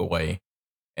and walk away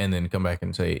and then come back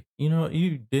and say,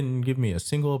 you didn't give me a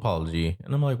single apology.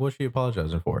 And I'm like, what's she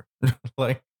apologizing for?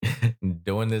 Like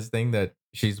doing this thing that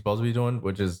she's supposed to be doing,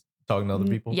 which is talking to other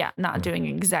people. Yeah, not Yeah. doing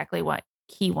exactly what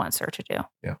he wants her to do.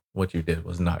 Yeah. What you did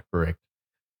was not correct.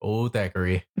 Oh,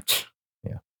 Thackeray.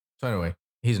 Yeah. So anyway,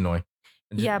 he's annoying.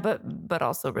 Yeah, but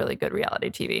also really good reality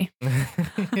TV.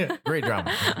 Yeah, great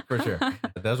drama for sure.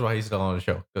 That's why he's still on the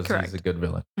show, because he's a Correct. good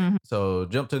villain. Mhm. So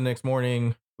jump to the next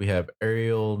morning. We have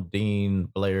Ariel, Dean,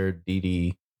 Blair, Dee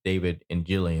Dee, David, and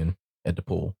Jillian at the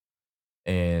pool.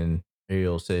 And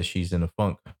Ariel says she's in a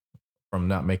funk from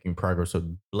not making progress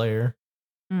with Blair,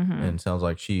 Mhm. and sounds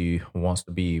like she wants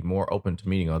to be more open to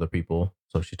meeting other people.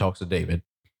 So she talks to David.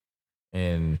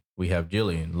 and we have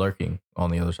Jillian lurking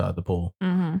on the other side of the pool.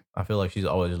 Mhm. I feel like she's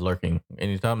always lurking.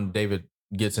 Anytime David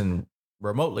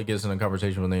remotely gets in a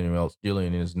conversation with anyone else,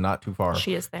 Jillian is not too far.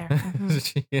 She is there. Mhm.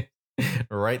 She is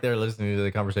right there listening to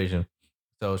the conversation.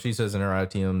 So she says in her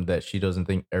ITM that she doesn't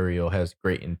think Ariel has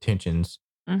great intentions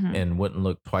Mhm. and wouldn't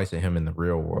look twice at him in the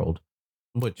real world.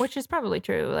 Which, Which is probably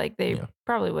true, like, they yeah,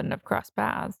 probably wouldn't have crossed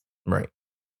paths. right.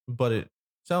 But it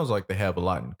sounds like they have a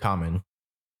lot in common.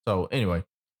 So anyway,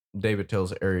 David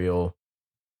tells Ariel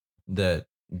that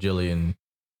Jillian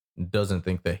doesn't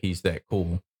think that he's that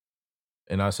cool.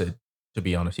 And I said, to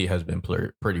be honest, he has been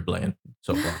pretty bland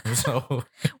so far. So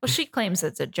Well, she claims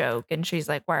it's a joke, and she's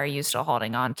like, "Why are you still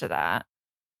holding on to that?"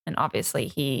 And obviously,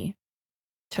 he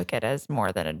took it as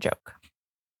more than a joke.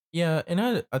 yeah, and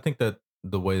I think that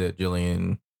the way that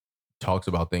Jillian talks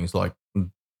about things, like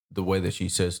the way that she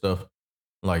says stuff,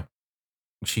 like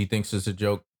she thinks it's a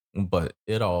joke, but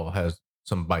it all has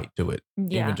some bite to it.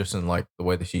 Even Yeah. just in like the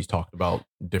way that she's talked about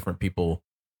different people,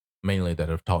 mainly that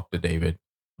have talked to David.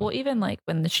 Well, even, like,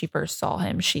 when she first saw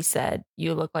him, she said,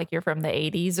 "You look like you're from the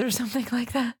 '80s," or something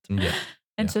like that. Yeah,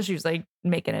 And yeah, so she was, like,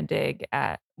 making a dig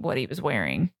at what he was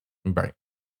wearing, right.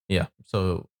 Yeah.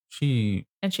 So she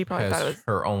and she probably thought it has was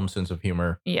her own sense of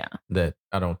humor yeah. that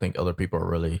I don't think other people are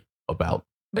really about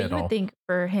But at you would all. think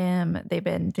for him, they've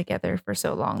been together for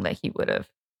so long that he would have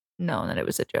known that it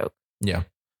was a joke. Yeah.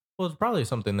 Well, it's probably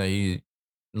something that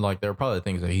there are probably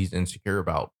things that he's insecure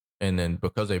about. And then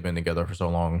because they've been together for so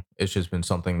long, it's just been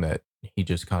something that he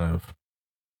just kind of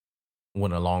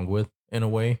went along with in a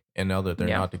way. And now that they're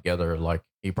Yeah. not together, like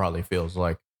he probably feels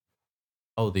like,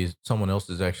 oh, someone else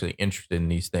is actually interested in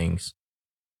these things.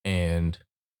 And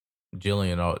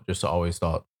Jillian just always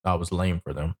thought I was lame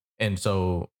for them. And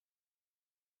so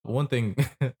one thing,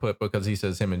 but because he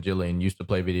says him and Jillian used to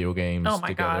play video Oh games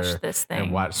my gosh, together this and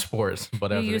thing. watch sports,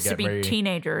 but You after they used to got be married,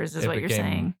 teenagers is what you're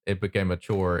saying, it became a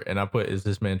chore. And I put, is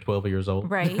this man 12 years old?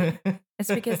 right? It's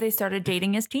because they started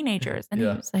dating as teenagers, and he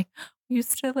Yeah, was like, "We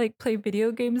used to, like, play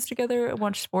video games together and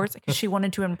watch sports because she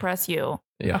wanted to impress you.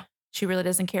 yeah, She really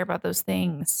doesn't care about those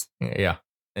things." yeah,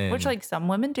 Which, and like, some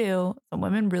women do. Some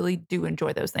women really do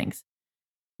enjoy those things.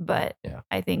 But yeah,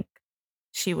 I think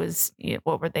she was,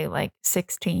 what were they, like,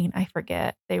 16? I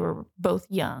forget. They were both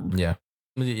young. yeah,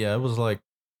 yeah. It was like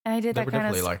And I did they that were kind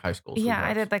of definitely like high school yeah,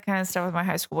 I sweethearts. did that kind of stuff with my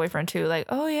high school boyfriend too. Like,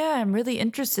 "Oh, yeah, I'm really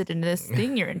interested in this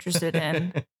thing you're interested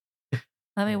in.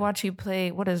 Let me Yeah, watch you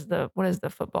play" what is the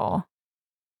football?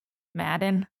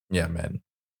 Madden? yeah, man.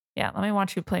 Yeah, "Let me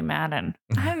watch you play Madden."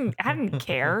 I didn't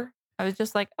care. I was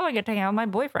just like, "Oh, I get to hang out with my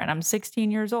boyfriend. I'm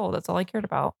 16 years old." That's all I cared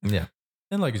about. Yeah,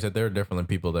 and like you said, there are definitely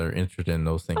people that are interested in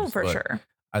those Oh, things, for but sure.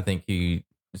 I think he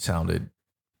sounded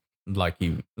like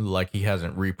he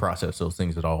hasn't reprocessed those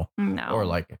things at all, or No.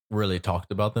 like really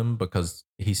talked about them, because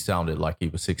he sounded like he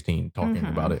was 16 talking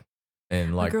about Mhm. it,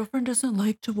 and My like girlfriend doesn't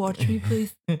like to watch me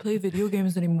play video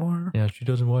games anymore. yeah, she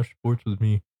doesn't watch sports with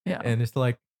me, Yeah. and it's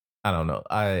like I don't know.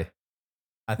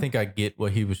 I think I get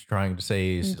what he was trying to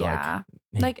say. Is like Yeah.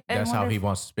 Like, I that's how wonder he if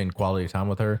wants to spend quality time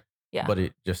with her, yeah. but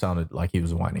it just sounded like he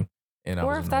was whining, and I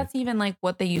Or was if annoyed. that's even, like,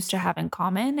 what they used to have in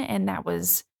common, and that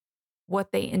was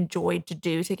what they enjoyed to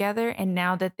do together, and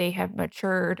now that they have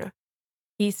matured,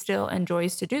 he still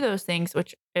enjoys to do those things,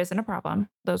 which isn't a problem.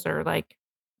 Those are, like,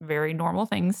 very normal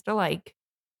things to like.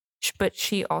 But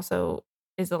she also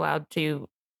is allowed to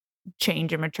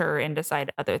change and mature and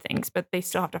decide other things, but they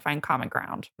still have to find common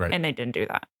ground, Right? and they didn't do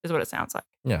that, is what it sounds like.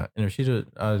 Yeah, and if she did,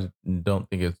 I don't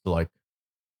think it's like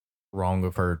wrong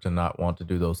of her to not want to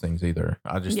do those things either.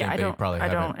 I just Yeah, think I they don't probably I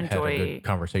don't haven't had a good enjoy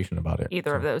conversation about it.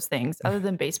 either of So those things other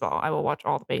than baseball. I will watch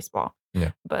all the baseball.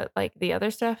 yeah, But, like, the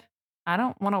other stuff, I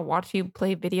don't wanna watch you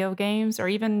play video games or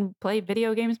even play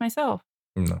video games myself,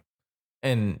 no,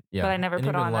 and but yeah, I never and put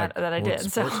even on like that I with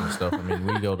did, so sports and stuff. I mean,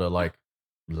 we go to like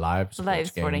live live sports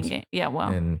sporting games, game yeah,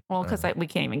 and because we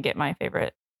can't even get my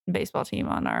favorite baseball team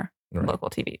on our right, local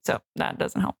TV, so that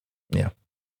doesn't help. yeah.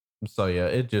 So yeah,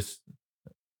 it just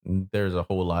there's a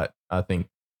whole lot I think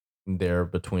there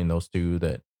between those two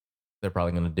that they're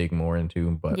probably going to dig more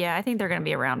into, but Yeah, I think they're gonna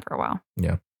be around for a while.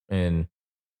 yeah, and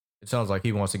it sounds like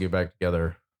he wants to get back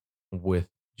together with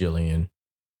Jillian,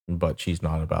 but she's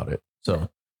not about it. Yeah. So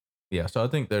yeah, so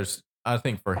I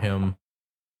think for him,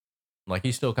 like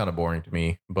he's still kind of boring to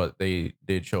me, but they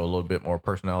did show a little bit more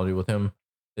personality with him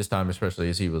this time, especially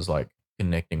as he was like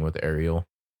connecting with Ariel.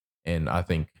 And I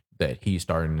think that he's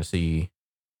starting to see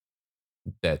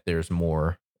that there's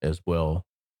more as well.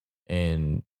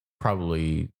 And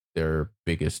probably their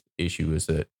biggest issue is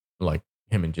that like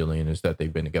him and Jillian is that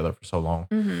they've been together for so long.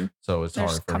 Mhm. So it's They're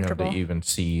hard just for him to comfortable. even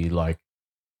see like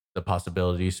the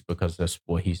possibilities because that's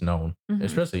what he's known, Mhm.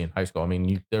 especially in high school. I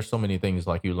mean, there's so many things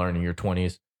like you learn in your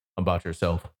 20s about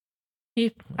yourself.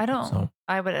 So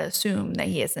I would assume that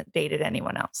he hasn't dated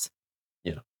anyone else.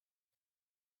 yeah,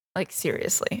 Like,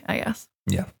 seriously, I guess.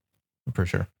 yeah, for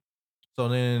sure. So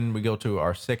then we go to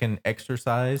our second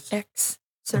exercise.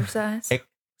 Exercise.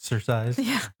 Exercise.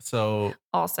 Yeah. So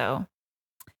Also,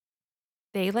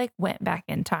 they, like, went back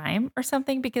in time or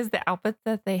something because the outfits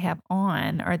that they have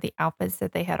on are the outfits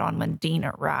that they had on when Dean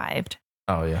arrived.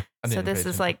 oh yeah, I So didn't pay this is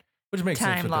attention, like which makes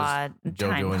sense time because law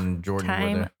JoJo and Jordan were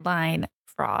there. timeline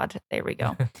fraud. There we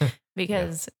go. Yeah,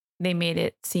 Because they made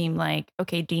it seem like,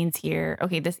 okay, Dean's here.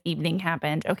 Okay, this evening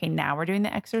happened. Okay, now we're doing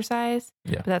the exercise.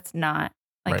 yeah, But that's not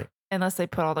like right. unless they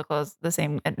put all the clothes the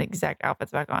same exact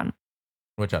outfits back on.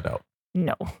 Which I doubt.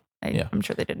 No. Yeah, I'm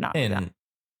sure they did not do that.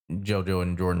 and JoJo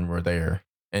and Jordan were there,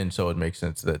 and so it makes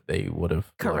sense that they would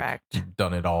have Correct.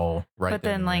 done it all right. But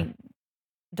then and there. like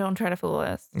don't try to fool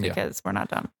us Yeah, because we're not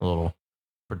dumb. a little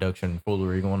production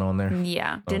foolery going on there.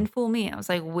 Yeah. So. Didn't fool me. I was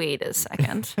like, wait a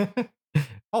second.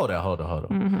 hold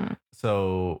on.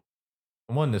 So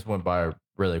this went by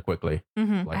really quickly. I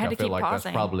had to feel keep like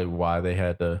pausing. that's probably why they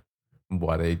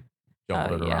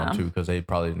jumbled it around Yeah. too, because they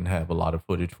probably didn't have a lot of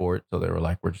footage for it. So they were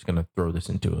like, we're just gonna throw this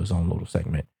into its own little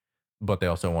segment. But they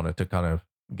also wanted to kind of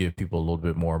give people a little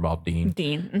bit more about Dean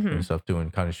and stuff too,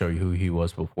 and kind of show you who he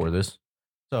was before this.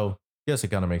 So yes, it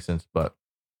kind of makes sense. But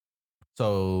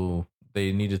so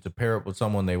they needed to pair up with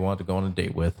someone they wanted to go on a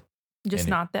date with. Just and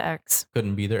not the ex.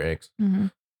 couldn't be their ex.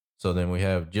 So then we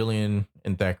have Jillian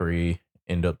and Thackeray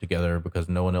end up together because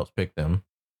no one else picked them.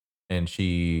 And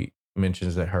she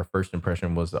mentions that her first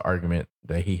impression was the argument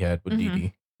that he had with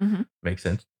Dee Dee. Makes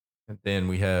sense. And then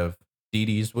we have Dee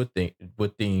Dee's with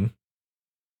Dean,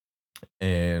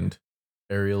 and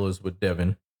Ariel is with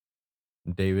Devin.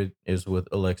 David is with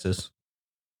Alexis.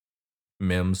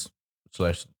 Mims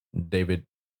slash David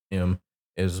M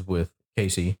is with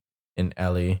Casey, and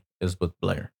Allie is with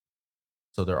Blair.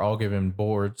 So they're all given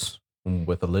boards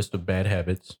with a list of bad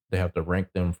habits. They have to rank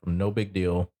them from no big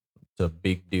deal to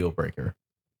big deal breaker.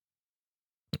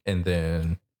 And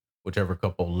then whichever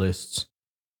couple's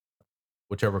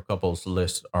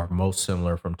lists are most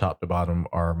similar from top to bottom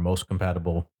are most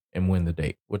compatible and win the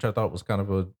date, which I thought was kind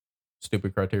of a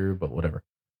stupid criteria, but whatever.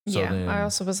 So Yeah. then, I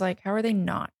also was like, how are they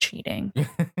not cheating?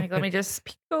 Like, let me just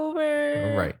peek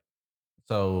over. right.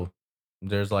 So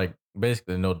there's like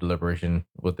basically no deliberation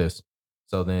with this.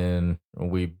 So then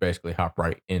we basically hop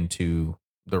right into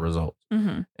the results.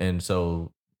 And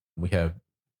so we have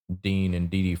Dean and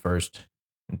Dee Dee first.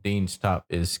 Dean's top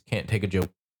is can't take a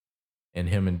joke, and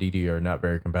him and Dee Dee are not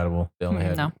very compatible. They only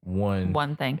had No.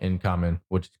 one thing. in common,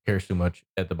 which cares too much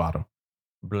at the bottom.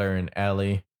 Blair and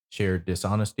Allie shared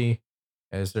dishonesty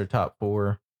as their top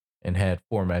four and had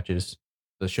 4 matches.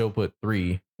 The show put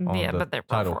 3 on the but they're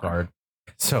title 4. card.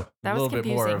 So That a was little bit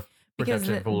more confusing of because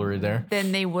production foolery there.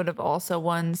 then they would have also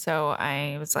won. So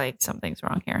I was like, something's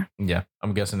wrong here. Yeah,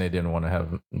 I'm guessing they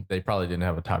probably didn't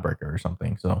have a tiebreaker or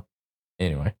something. So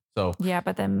anyway, so Yeah,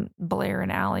 but then Blair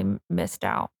and Allie missed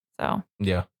out. So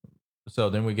yeah. So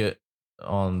then we get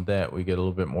a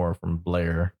little bit more from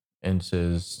Blair, and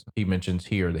says he mentions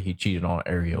here that he cheated on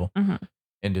Ariel,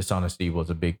 and dishonesty was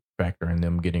a big factor in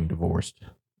them getting divorced.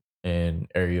 And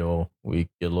Ariel, we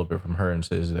get a little bit from her and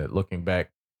says that looking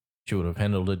back, she would have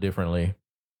handled it differently.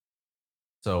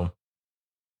 So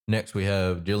next we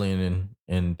have Jillian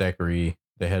and Thackeray.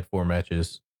 They had 4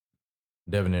 matches.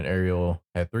 Devin and Ariel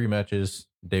had 3 matches.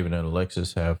 David and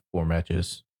Alexis have 4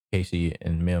 matches. Casey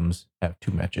and Mims have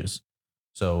 2 matches.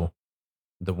 So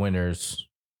the winners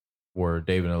were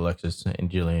David and Alexis and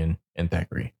Jillian and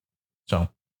Thackeray. So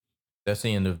that's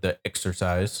the end of the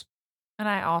exercise. And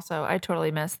I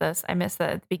totally missed this. I missed that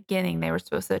at the beginning they were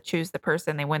supposed to choose the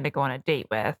person they wanted to go on a date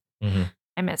with.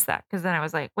 I missed that because then I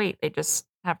was like, wait, they just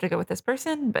have to go with this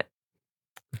person? But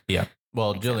yeah.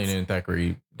 Well, makes Jillian sense. and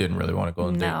Thackeray didn't really want to go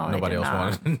on a date. No, they Nobody did else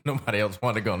not. wanted. Nobody else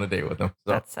wanted to go on a date with them.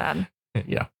 So That's sad.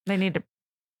 yeah, They need to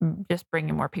just bring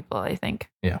in more people, I think.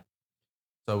 yeah.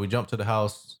 So we jump to the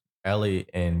house. Ellie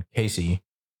and Casey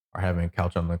are having a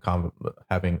couch on the combo,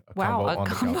 having a combo on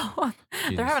the couch.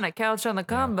 They're having a couch on the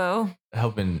combo.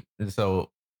 Helping. So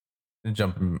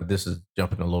this is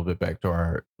jumping a little bit back to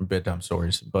our bedtime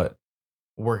stories, but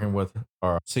working with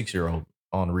our 6-year-old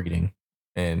on reading,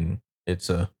 and it's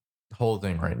a whole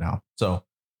thing right now. So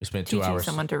we spent 2 Teaching hours.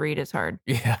 someone to read is hard.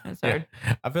 Yeah, It's hard.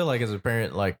 I feel like as a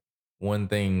parent, like one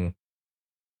thing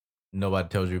nobody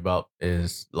tells you about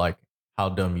is like how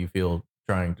dumb you feel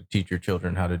trying to teach your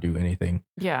children how to do anything.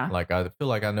 Yeah. Like I feel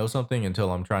like I know something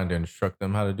until I'm trying to instruct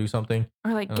them how to do something.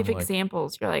 Or like And give I'm like,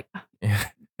 examples. You're like, yeah.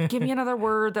 Give me another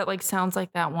word that like sounds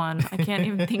like that one. I can't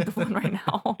even think of one right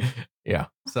now. Yeah.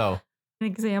 So, An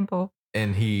example.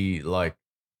 and he like,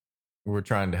 we're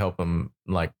trying to help him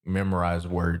like memorize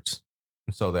words.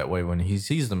 So that way when he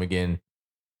sees them again,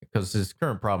 because his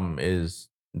current problem is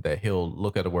that he'll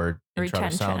look at a word and try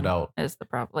to sound Retention out is the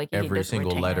problem. Like he every doesn't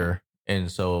single retain it. letter.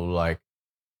 And so like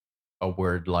a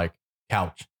word like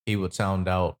couch, he would sound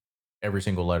out every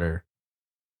single letter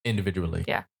individually.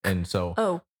 Yeah. And so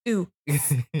Oh, ooh.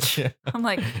 yeah. I'm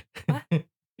like, what?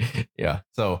 Yeah.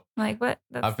 So I'm like, what?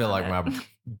 I That's feel not like my it.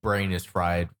 brain is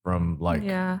fried from like,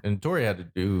 Yeah. and Tori had to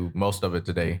do most of it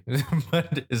today,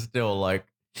 but it's still like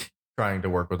trying to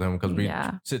work with them because we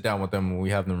Yeah. sit down with them and we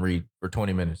have them read for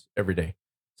 20 minutes every day.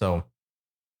 So,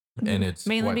 and it's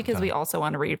Mainly quite the because we time. also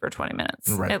want to read for 20 minutes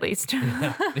Right. at least.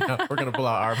 Yeah, we're going to pull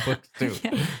out our books too.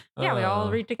 Yeah, we all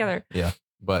read together. Yeah.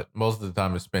 But most of the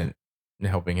time is spent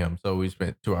helping him. So we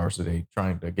spent 2 hours a day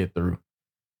trying to get through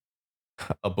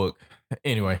a book.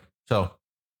 Anyway, so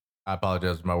I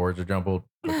apologize if my words are jumbled.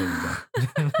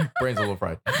 Brain's a little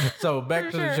fried. So back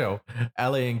For to the sure. show.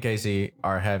 Allie and Casey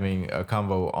are having a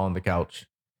convo on the couch.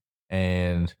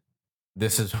 And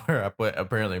this is where I put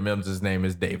apparently Mims's name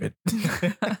is David.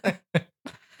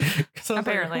 So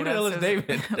Apparently, like, who the hell is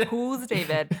David? Who's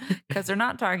David? Because they're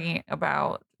not talking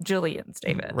about Julian's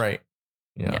David. Right.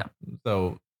 Yeah.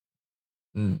 So,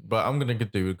 but I'm gonna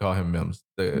continue to call him Mims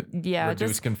to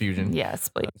reduce confusion. Yes,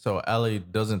 please. So Allie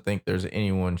doesn't think there's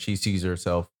anyone she sees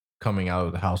herself coming out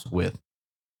of the house with,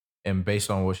 and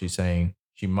based on what she's saying,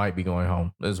 she might be going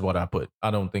home. Is what I put. I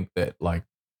don't think that like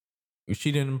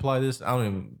she didn't imply this. I don't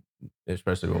even,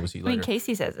 especially what we see later. I mean,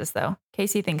 Casey says this though.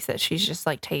 Casey thinks that she's just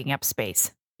like taking up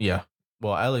space. Yeah.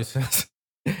 Well, Allie says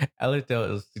Allie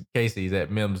tells Casey that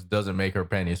Mims doesn't make her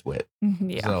panties wet.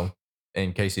 Yeah. So,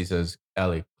 and Casey says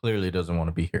Allie clearly doesn't want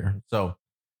to be here. So,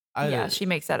 she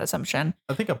makes that assumption.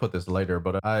 I think I put this later,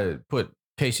 but I put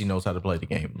Casey knows how to play the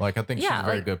game. Like I think she's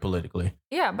very good politically.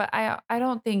 Yeah, but I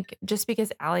don't think just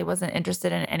because Allie wasn't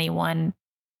interested in anyone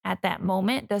at that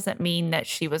moment doesn't mean that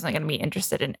she wasn't going to be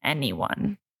interested in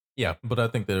anyone. Yeah, but I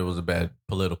think that it was a bad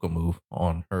political move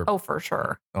on her. Oh, for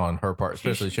sure. On her part,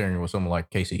 especially sharing with someone like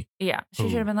Casey. Yeah, she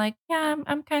should have been like, yeah,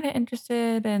 I'm kind of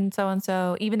interested in so and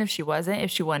so, even if she wasn't, if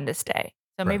she wanted to stay.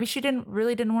 So maybe she didn't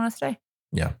want to stay.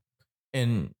 Yeah,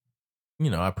 and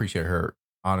I appreciate her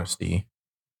honesty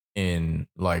in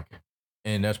like,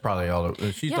 and that's probably all.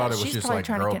 She thought it was just like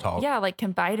girl talk. Yeah, like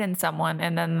confide in someone,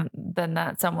 and then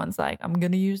that somene's like, I'm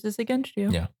gonna use this against you.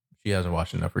 Yeah. She hasn't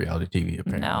watched enough reality TV,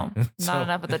 apparently. No, not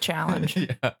enough of the challenge.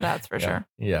 Yeah, that's for sure.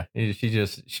 Yeah.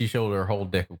 She showed her whole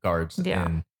deck of cards. Yeah.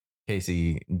 And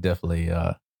Casey definitely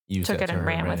used Took it and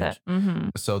ran with it. Mm-hmm.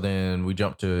 So then we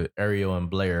jump to Ariel and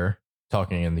Blair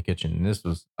talking in the kitchen. And this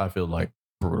was, I feel like,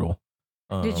 brutal.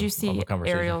 Did you see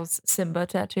Ariel's Simba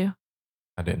tattoo?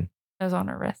 I didn't. It was on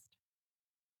her wrist.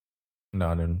 No,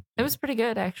 I didn't. It was pretty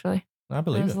good, actually. I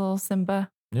believe it. It was a little Simba,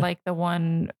 like the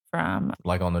one from...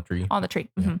 Like on the tree? On the tree.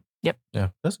 Yeah. Mm-hmm. Yep. Yeah,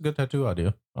 that's a good tattoo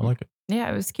idea. I like it.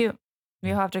 Yeah, it was cute.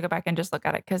 You'll have to go back and just look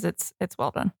at it because it's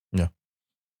well done. Yeah.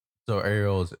 So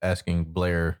Ariel is asking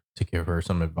Blair to give her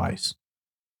some advice,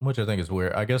 which I think is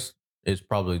weird. I guess it's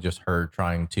probably just her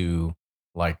trying to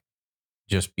like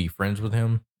just be friends with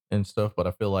him and stuff. But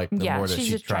I feel like the more that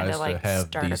she tries to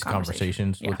have these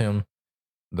conversations with him,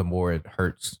 the more it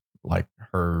hurts like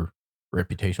her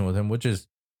reputation with him, which is,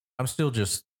 I'm still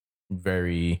just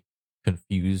very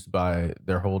confused by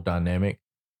their whole dynamic.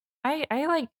 I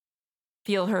like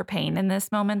feel her pain in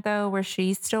this moment though, where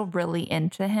she's still really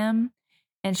into him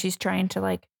and she's trying to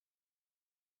like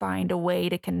find a way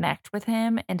to connect with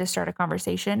him and to start a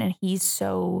conversation, and he's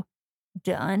so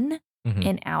done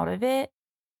and out of it.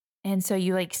 And so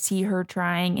you like see her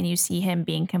trying and you see him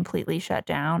being completely shut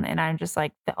down, and I'm just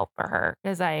like felt for her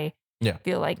because I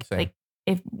feel like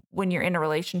if when you're in a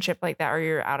relationship like that, or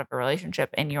you're out of a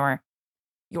relationship and you're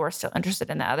still interested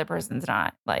in the other person's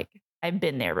not, like I've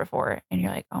been there before, and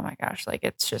you're like, oh my gosh, like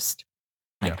it's just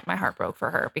like my heart broke for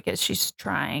her because she's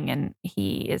trying and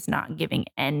he is not giving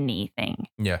anything.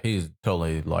 Yeah, he's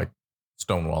totally like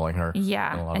stonewalling her.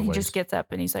 Yeah, and he just gets up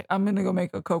and he's like, I'm gonna go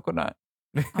make a coconut.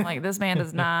 I'm like, this man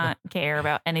does not care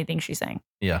about anything she's saying.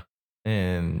 Yeah.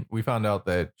 And we found out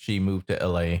that she moved to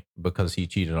LA because he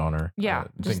cheated on her. Yeah,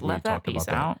 just left that piece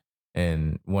out.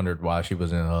 And wondered why she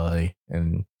was in LA.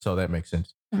 And so that makes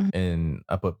sense. Mm-hmm. And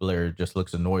I put Blair just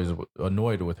looks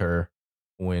annoyed with her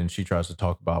when she tries to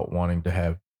talk about wanting to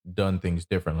have done things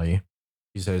differently.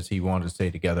 He says he wanted to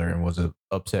stay together and was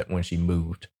upset when she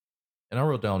moved. And I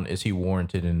wrote down, is he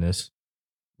warranted in this?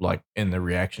 Like in the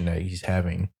reaction that he's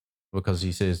having? Because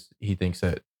he says he thinks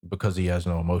that because he has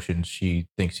no emotions, she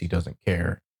thinks he doesn't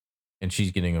care. and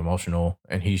she's getting emotional,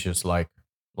 and he's just like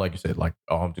you said, like,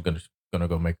 oh, I'm just gonna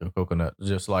go make a coconut.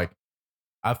 Just like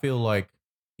I feel like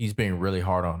he's being really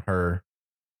hard on her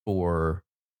for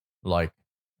like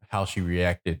how she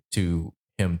reacted to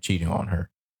him cheating on her,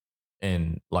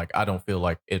 and like I don't feel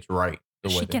like it's right the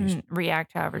way She that he's can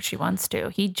react however she wants to.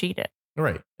 He cheated.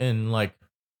 right, and like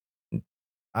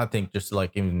I think just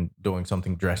like even doing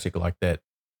something drastic like that,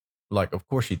 like of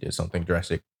course she did something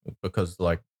drastic because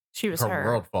like She was her hurt.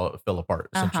 world fell apart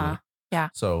Uh-huh. essentially. Yeah.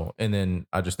 So, and then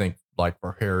I just think like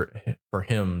for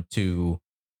him to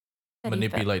That he felt.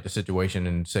 manipulate the situation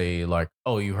and say like,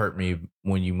 "Oh, you hurt me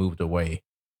when you moved away,"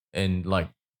 and like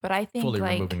But I think, fully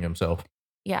like, removing himself.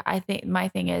 yeah, I think my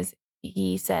thing is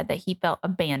he said that he felt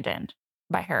abandoned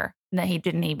by her and that he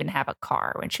didn't even have a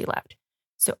car when she left.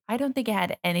 So I don't think it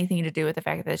had anything to do with the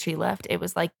fact that she left. It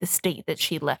was like the state that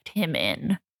she left him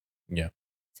in. Yeah,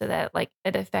 So that like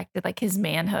it affected like his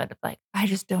manhood of like, I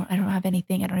don't have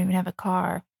anything. I don't even have a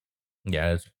car.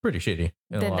 yeah, it's pretty shitty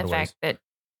in a Than lot the of fact ways. that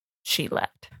she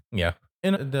left. Yeah,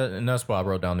 and that's why I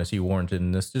wrote down this. He warranted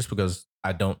in this just because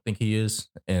I don't think he is,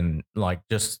 and like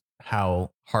just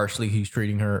how harshly he's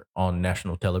treating her on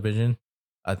national television,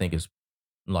 I think is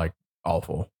like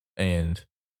awful, and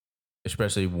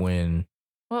especially when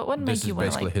Well, it wouldn't this make is you want to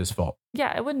basically like, his fault.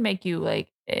 yeah, it wouldn't make you like,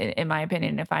 in my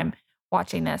opinion, if I'm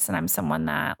watching this and I'm someone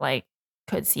that like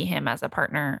could see him as a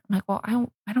partner, I'm like, well, I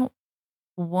don't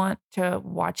want to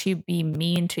watch you be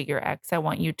mean to your ex. I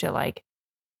want you to like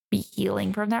be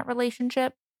healing from that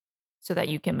relationship so that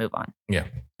you can move on. Yeah,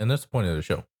 and that's the point of the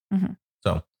show. Mhm.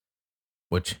 So,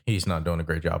 which he's not doing a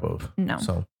great job of. No.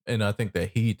 So, and I think that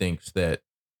he thinks that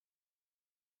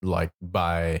like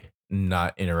by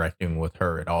not interacting with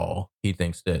her at all, he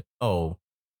thinks that, oh,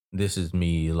 this is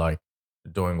me like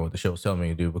doing what the show's telling me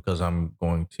to do because I'm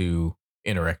going to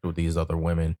interact with these other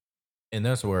women. And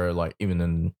that's where like even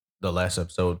in the last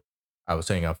episode, I was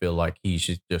saying I feel like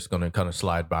he's just going to kind of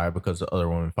slide by because the other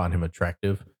women find him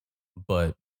attractive.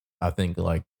 But I think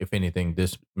like if anything,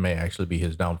 this may actually be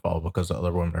his downfall because the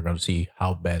other women are going to see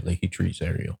how badly he treats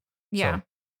Ariel. Yeah. So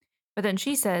But then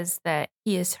she says that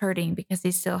he is hurting because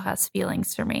he still has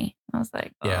feelings for me. I was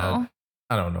like, yeah, oh,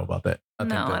 I don't know about that. I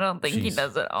think no, I that don't think he she's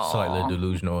does at slightly all.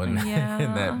 delusional in that,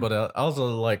 Yeah. but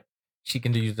also like she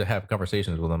continues to have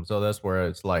conversations with him. So that's where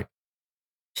it's like,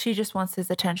 She just wants his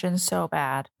attention so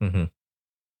bad. mhm,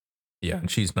 yeah,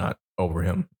 and she's not over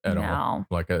him at all. No.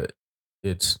 Like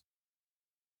it's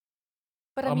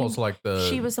But I almost mean, like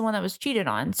she the was the one that was cheated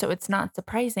on, so it's not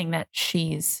surprising that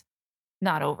she's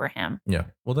not over him. yeah.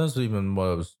 Well, that's even what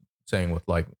I was saying with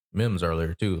like Mims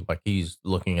earlier too. Like he's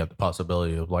looking at the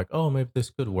possibility of like, oh, maybe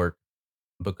this could work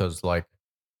because like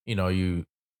you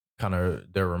kind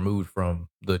of they're removed from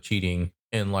the cheating,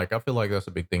 and like I feel like that's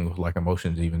a big thing with like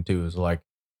emotions even too is like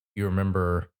you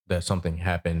remember that something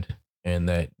happened and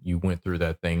that you went through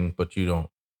that thing, but you don't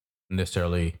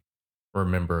necessarily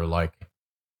remember like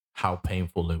how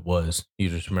painful it was. You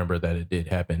just remember that it did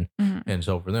happen. Mhm. And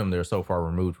so for them, they're so far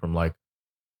removed from like,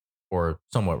 or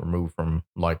somewhat removed from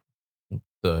like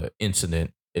the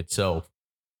incident itself,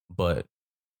 but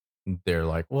they're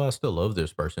like, well, I still love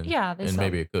this person Yeah, they and still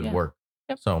maybe it could yeah. work.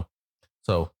 Yep. So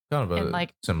kind of And, a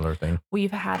like, similar thing.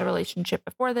 we've had a relationship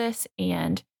before this,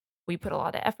 and we put a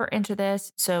lot of effort into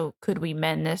this, so could we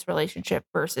mend this relationship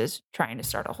versus trying to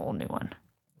start a whole new one?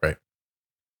 Right.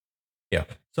 Yeah.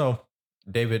 So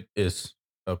David is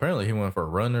apparently he went for a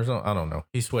run or something. I don't know.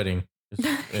 He's sweating He's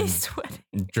and sweating.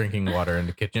 drinking water in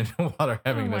the kitchen while they're Oh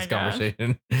having my this gosh.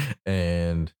 conversation.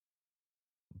 And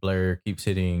Blair keeps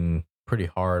hitting pretty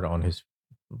hard on his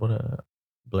what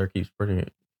Blair keeps pretty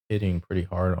hitting pretty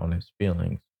hard on his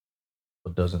feelings,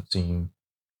 but doesn't seem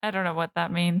I don't know what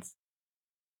that means.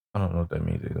 I don't know what that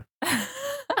means either.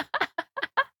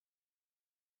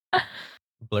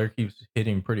 Blair keeps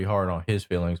hitting pretty hard on his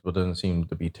feelings, but doesn't seem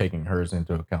to be taking hers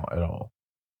into account at all.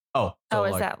 Oh, Oh, so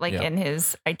is like that, like, yeah. in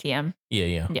his ITM? Yeah,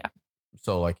 yeah. Yeah.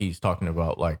 So like he's talking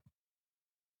about like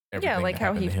Yeah, everything like, that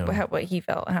happened to him what he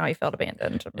felt and how he felt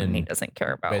abandoned, and he and doesn't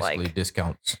care about, basically like,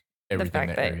 discounts the everything fact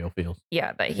that that Ariel feels.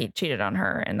 yeah, that he cheated on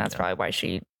her, and that's Yeah. probably why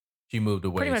she She moved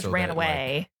pretty away much so ran that like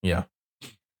away, yeah.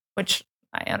 which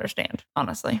I understand,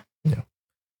 honestly. Yeah.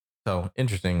 So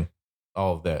interesting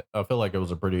all of that. I feel like it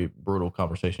was a pretty brutal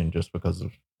conversation just because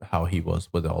of how he was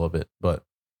with all of it. But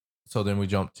so then we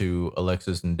jump to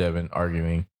Alexis and Devin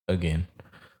arguing again.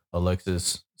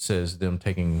 Alexis says them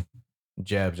taking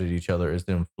jabs at each other is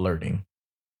them flirting.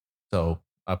 So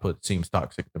I put seems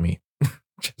toxic to me.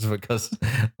 Just because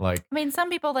like I mean, some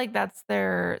people, like, that's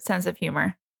their sense of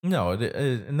humor. no,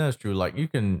 and that's true. Like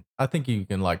I think you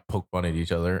can like poke fun at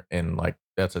each other and like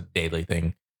that's a daily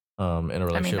thing. in a I mean,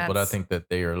 relationship, but I that's think that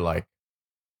they are like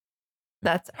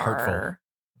that's hurtful.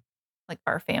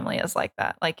 our family is like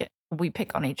that. Like, we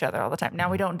pick on each other all the time. Now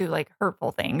we Mhm. don't do, like,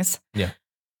 hurtful things, Yeah,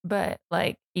 but,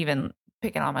 like, even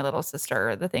picking on my little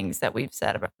sister, the things that we've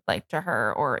said about like, to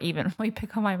her, or even we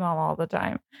pick on my mom all the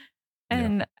time. yeah,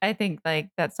 And I think, like,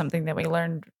 that's something that we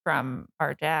learned from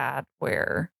our dad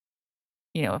where,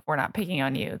 if we're not picking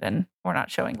on you, then we're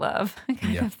not showing love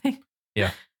kind yeah, of thing.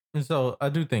 yeah. And so I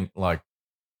do think like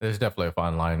there's definitely a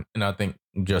fine line, and I think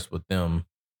just with them,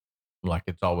 like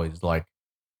it's always like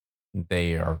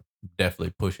they are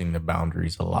definitely pushing the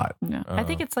boundaries a lot. Yeah. I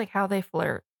think Uh, it's, like, how they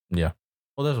flirt. yeah.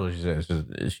 Well, that's what she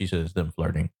says. She says them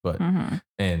flirting, but Mhm.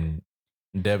 and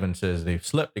Devin says they've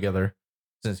slept together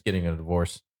since getting a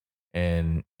divorce,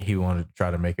 and he wanted to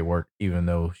try to make it work, even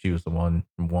though she was the one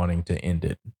wanting to end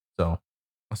it. So,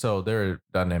 so their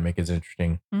dynamic is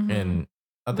interesting, Mhm. and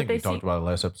I But think they we talked seem about it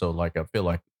last episode. Like, I feel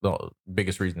like the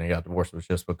biggest reason they got divorced was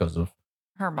just because of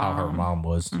her how her mom. mom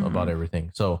was about Mhm.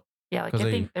 everything. So, Yeah, like, because I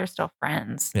they, think they're still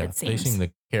friends, yeah, it they seem seems.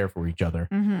 to care for each other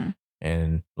Mhm.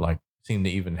 and like seem to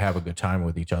even have a good time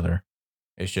with each other.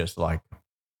 It's just like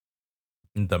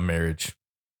the marriage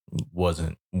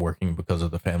wasn't working because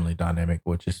of the family dynamic,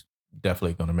 which is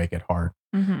definitely going to make it hard.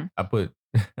 Mhm. I put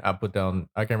I put down.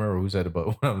 I can't remember who said it, but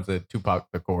one of them said Tupac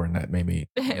Shakur, and that It made me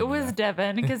was laugh.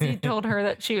 Devin because he told her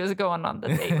that she was going on the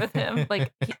date with him.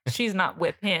 Like, she's not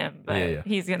with him, Yeah, but yeah,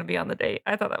 he's gonna be on the date.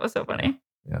 I thought that was so yeah, funny.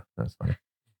 yeah. That's funny.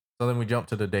 So then we jump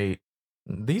to the date.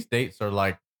 These dates are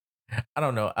like, I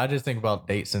don't know. I just think about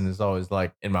dates, and it's always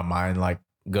like in my mind, like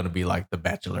gonna be like The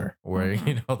Bachelor, where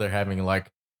Mhm. they're having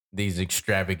like these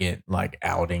extravagant like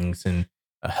outings, and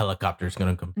a helicopter's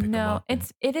gonna come pick them No, up, and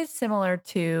it is similar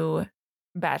to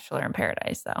Bachelor in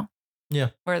Paradise, though, yeah,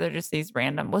 where they're just these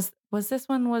random was this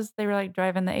one was they were, like,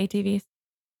 driving the ATVs?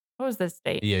 What was this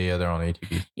date? yeah, yeah. They're on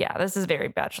ATVs. Yeah, this is very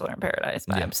Bachelor in Paradise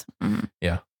Yeah, vibes. Mhm.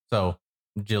 yeah. So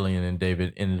Jillian and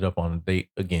David ended up on a date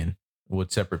again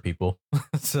with separate people.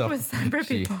 So With separate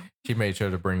she people. she made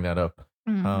sure to bring that up.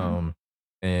 Mhm. Um,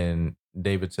 and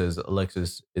David says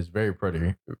Alexis is very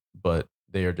pretty, but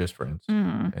they are just friends,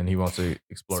 Mhm. and he wants to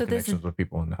explore So this is connections with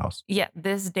people in the house. yeah,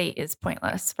 this date is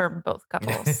pointless for both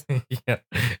couples. Yeah,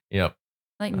 yep,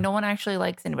 Like, no one actually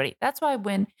likes anybody. That's why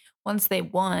once they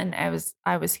won, I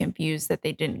was confused that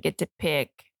they didn't get to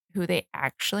pick who they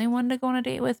actually wanted to go on a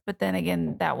date with, but then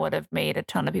again, that would have made a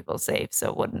ton of people safe,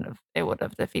 so it would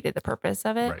have defeated the purpose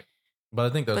of it. right. But I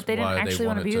think But that's they didn't why they actually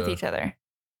wanna wanted be with to. each other.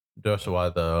 That's why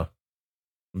the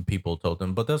people told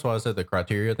them. But that's why I said the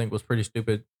criteria I think was pretty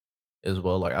stupid as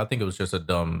well. Like I think it was just a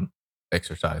dumb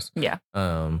exercise. Yeah.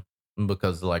 Um,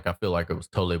 because like I feel like it was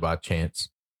totally by chance,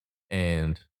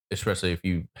 and especially if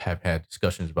you have had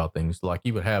discussions about things, like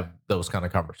you would have those kind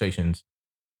of conversations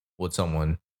with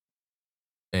someone,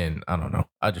 and I don't know.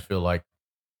 I just feel like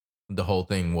the whole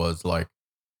thing was like,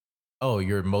 oh,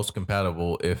 you're most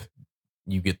compatible if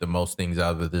you get the most things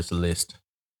out of this list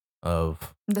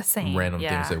of The same, random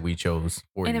things yeah. that we chose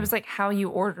for And it you. was like how you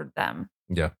ordered them.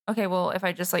 Yeah, Okay, well, if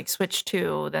I just, like, switch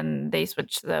 2, then they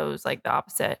switch those, like, the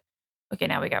opposite. Okay,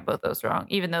 now we got both those wrong,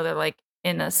 even though they're, like,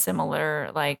 in a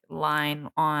similar, like, line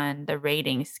on the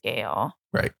rating scale.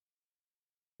 right.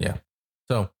 Yeah.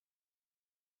 So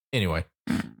anyway,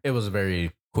 Mm. it was a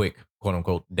very quick, quote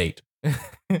unquote, date.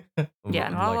 Yeah,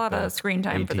 not a Like lot of the screen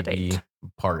time for the date.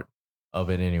 ATV part of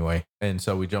it, anyway. And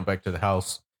so we jump back to the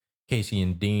house. Casey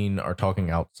and Dean are talking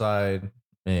outside,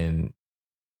 and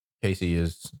Casey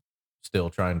is still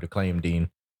trying to claim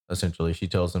Dean. Essentially, she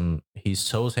tells him he's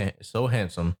so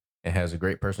handsome and has a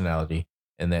great personality,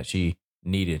 and that she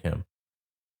needed him.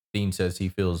 Dean says he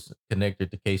feels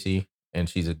connected to Casey, and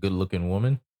she's a good looking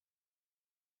woman.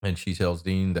 And she tells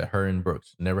Dean that her and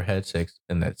Brooks never had sex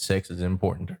and that sex is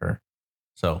important to her.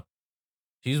 So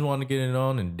she's wanting to get it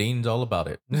on, and Dean's all about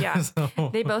it. Yeah, So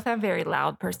they both have very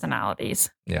loud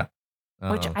personalities, yeah,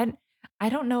 which uh, I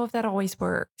don't know if that always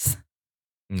works.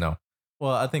 no.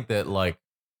 Well, I think that like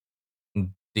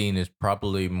Dean is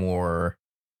probably more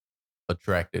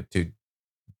attracted to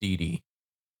Dee Dee,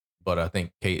 but I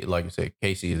think Kate, like you said,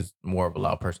 Casey is more of a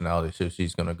loud personality, so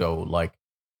she's gonna go like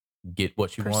get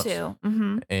what she wants, Pursue.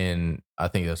 Mhm, and I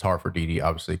think that's hard for Dee Dee,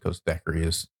 obviously, because Thackeray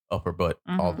is up her butt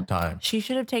all the mhm. time. She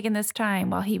should have taken this time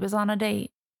while he was on a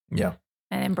date Yeah,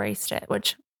 and embraced it,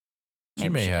 which she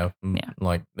maybe may she have yeah,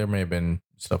 like there may have been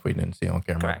stuff we didn't see on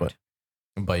camera, correct.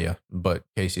 but yeah, but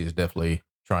Casey is definitely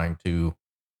trying to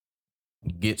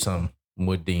get some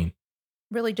with Dean.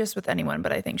 Really just with anyone,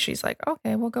 but I think she's like,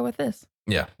 "Okay, we'll go with this."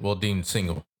 Yeah, well, Dean's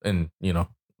single and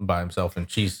by himself, and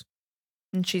she's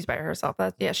And she's by herself.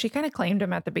 That yeah, she kinda claimed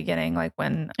him at the beginning, like,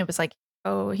 when it was like,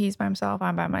 "Oh, he's by himself,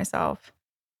 I'm by myself."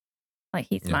 Like,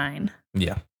 he's Yeah. mine.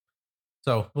 Yeah.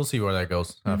 So we'll see where that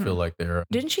goes. I feel like they're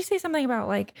Didn't she say something about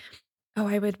like, oh,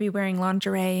 I would be wearing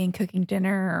lingerie and cooking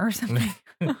dinner or something?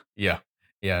 yeah.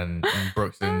 Yeah. And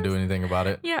Brooks didn't do anything about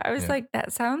it. Yeah, I was Yeah. like,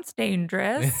 that sounds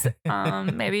dangerous.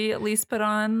 Maybe at least put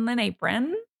on an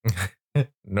apron.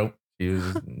 Nope. He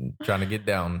was trying to get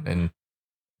down and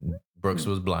Brooks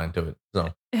was blind to it.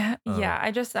 So Yeah,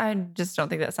 I just don't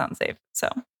think that sounds safe. So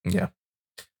yeah.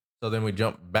 So then we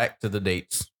jump back to the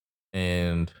dates,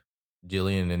 and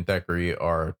Jillian and Thackeray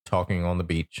are talking on the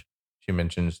beach. She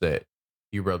mentions that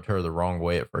he rubbed her the wrong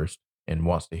way at first and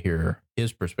wants to hear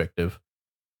his perspective.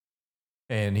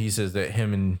 And he says that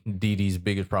him and Dee Dee's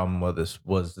biggest problem with this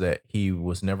was that he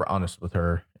was never honest with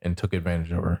her and took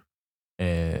advantage of her.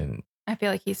 And I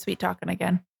feel like he's sweet talking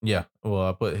again. yeah, well,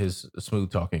 I put his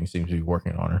smooth talking seems to be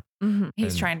working on her.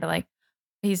 He's And trying to like,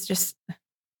 he's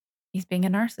being a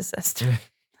narcissist.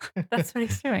 That's what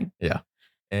he's doing. yeah.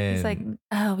 And He's like,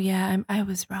 oh yeah, I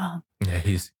was wrong. yeah,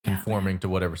 he's Yeah. conforming to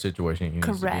whatever situation he needs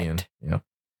to be in. Correct. Yeah.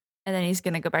 And then he's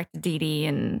gonna go back to Dee Dee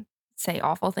and say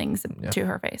awful things to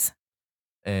her face.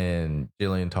 And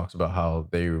Jillian talks about how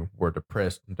they were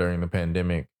depressed during the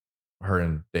pandemic, her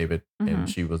and David, and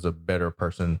she was a better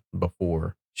person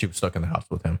before she was stuck in the house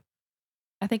with him.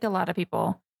 I think a lot of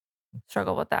people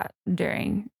struggle with that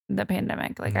during the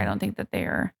pandemic. Like, I don't think that they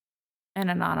are an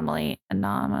anomaly. You know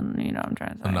what I'm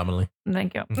trying to say. Anomaly.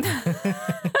 Thank you.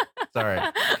 Sorry.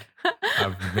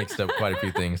 I've mixed up quite a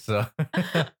few things. So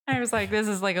I was like, this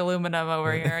is like aluminum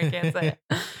over here. I can't say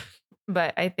it.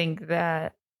 But I think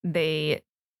that they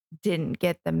didn't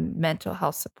get the mental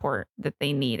health support that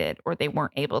they needed, or they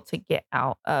weren't able to get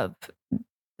out of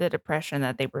the depression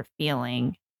that they were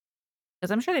feeling.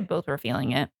 Because I'm sure they both were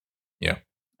feeling it. yeah.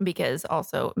 Because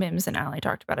also Mims and Allie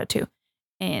talked about it too.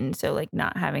 And so like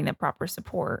not having the proper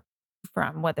support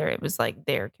from whether it was like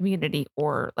their community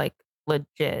or like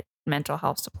legit mental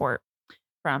health support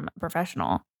from a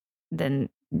professional, then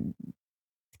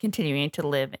continuing to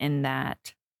live in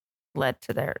that led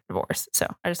to their divorce. So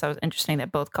I just thought it was interesting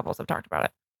that both couples have talked about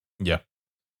it. Yeah.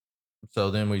 So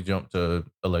then we jump to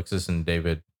Alexis and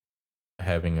David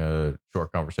having a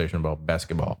short conversation about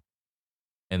basketball.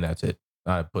 And that's it.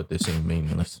 I put this in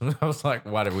meaningless. I was like,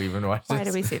 why did we even watch this? Why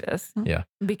did we see this? Yeah.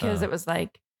 Because it was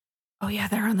like, oh yeah,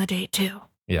 they're on the date too.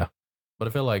 Yeah. But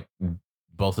I feel like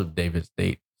both of David's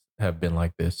dates have been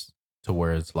like this, to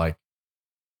where it's like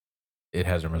it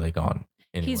hasn't really gone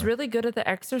anywhere. He's really good at the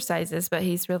exercises, but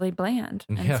he's really bland.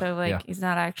 And so like he's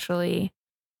not actually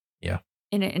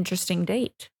in an interesting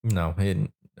date. No,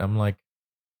 I'm like,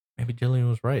 maybe Jillian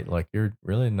was right. Like, you're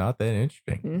really not that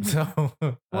interesting. So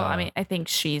well, I mean, I think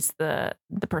she's the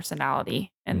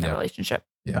personality in the relationship.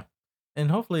 Yeah.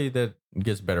 And hopefully that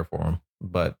gets better for him.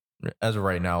 But as of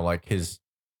right now, like, his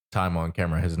time on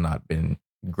camera has not been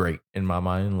great in my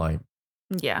mind. Like,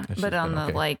 yeah, but on the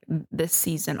like this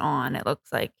season on, it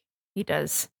looks like he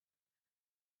does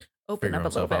open up a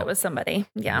little bit with somebody.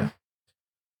 Yeah.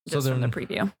 Just so then, from the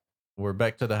preview. We're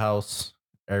back to the house.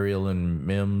 Ariel and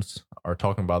Mims are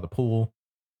talking about the pool.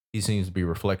 He seems to be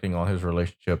reflecting on his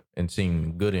relationship and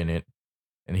seeing good in it.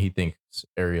 And he thinks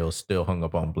Ariel's still hung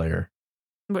up on Blair.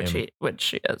 Which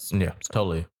she is. Yeah, so.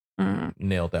 Totally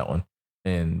nailed that one.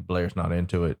 And Blair's not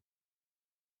into it.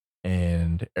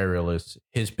 And Ariel is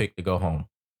his pick to go home,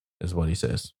 is what he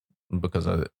says.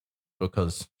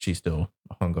 Because she's still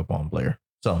hung up on Blair.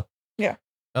 So yeah.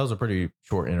 That was a pretty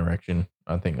short interaction.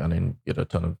 I think I didn't get a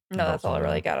ton of. No, that's all I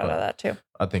really got out of that too.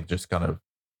 I think just kind of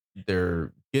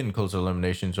they're getting close to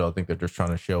elimination, so I think they're just trying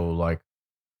to show like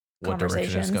what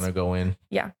direction it's going to go in.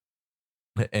 Yeah.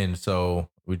 And so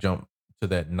we jump to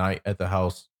that night at the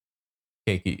house.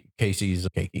 Casey. Casey is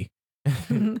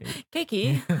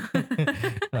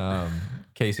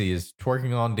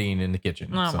twerking on Dean in the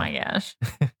kitchen. Oh my gosh.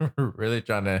 Really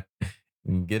trying to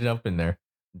get it up in there.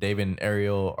 David and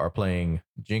Ariel are playing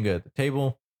Jenga at the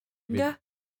table. Yeah.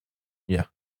 Yeah.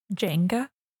 Jenga?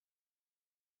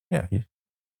 Yeah.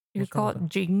 You call it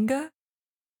Jenga?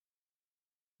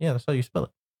 Yeah, that's how you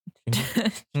spell it.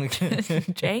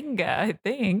 Jenga, I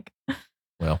think.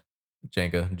 Well,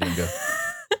 Jenga.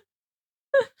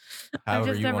 I've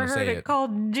just never heard it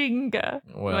called Jenga.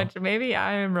 Well, which maybe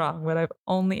I am wrong, but I've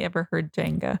only ever heard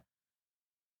Jenga.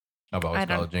 I've always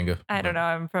called it Jenga. I don't know.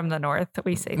 I'm from the north.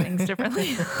 We say things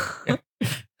differently.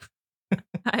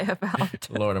 I have out.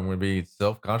 Lord, I'm going to be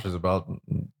self-conscious about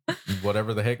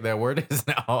whatever the heck that word is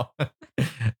now.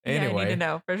 Anyway, I need to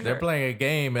know for sure. They're playing a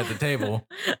game at the table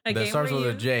that starts with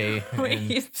a J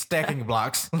and stacking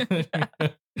blocks,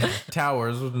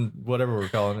 towers, whatever we're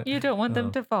calling it. You don't want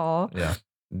them to fall. Yeah.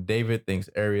 David thinks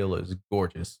Ariel is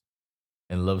gorgeous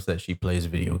and loves that she plays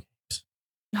video games.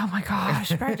 Oh my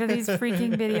gosh, back to these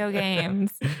freaking video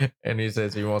games. And he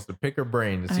says he wants to pick her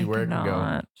brain to see I where it can go.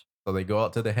 cannot. So they go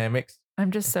out to the hammocks.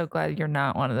 I'm just so glad you're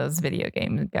not one of those video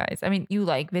game guys. I mean, you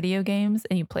like video games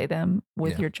and you play them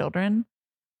with Yeah. your children,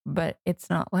 but it's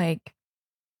not like,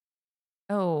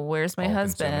 oh, where's my All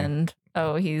consuming. husband?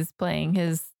 Oh, he's playing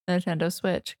his Nintendo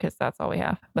Switch because that's all we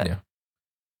have. But Yeah.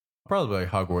 Probably like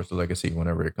Hogwarts Legacy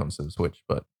whenever it comes to the Switch,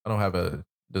 but I don't have a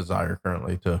desire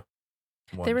currently to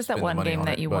there was that spend the one money game on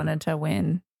that it, you but- wanted to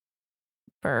win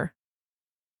for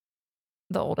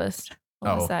the oldest.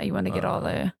 What was that? You want to get all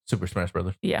the Super Smash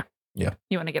Brothers. Yeah. Yeah.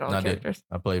 You want to get all the I did. characters.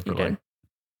 I played for You did. like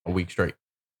a week straight.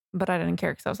 But I didn't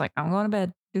care because I was like, I'm going to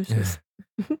bed. Deuces.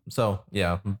 So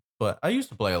yeah, but I used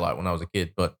to play a lot when I was a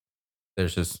kid, but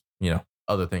there's just,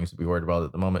 other things to be worried about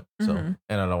at the moment. So, Mhm.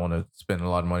 and I don't want to spend a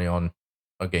lot of money on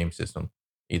a game system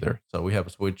either. So we have a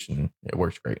Switch and it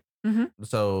works great. Mhm.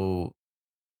 So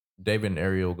David and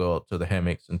Ariel go up to the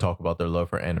hammocks and talk about their love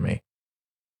for anime.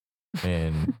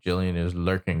 And Jillian is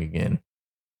lurking again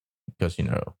because,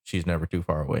 she's never too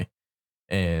far away.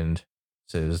 And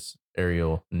says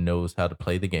Ariel knows how to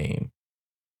play the game.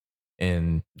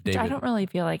 And Which David I don't really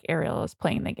feel like Ariel is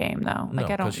playing the game though. Like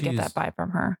No, I don't 'cause get that she's vibe from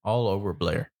her. all over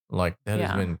Blair. Like that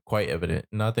has Yeah. been quite evident.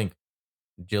 And I think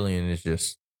Jillian is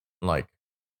just like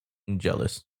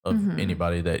jealous of Mhm.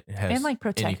 anybody that has And, like,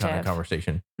 any kind of protective.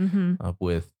 conversation Mm-hmm.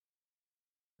 with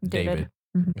David.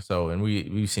 Mhm. So, and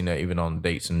we've seen that even on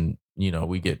dates, and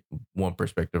we get one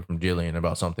perspective from Jillian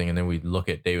about something, and then we look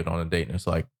at David on a date, and it's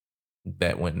like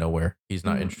that went nowhere. He's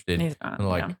not Mhm. interested. He's not, And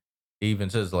like yeah. he even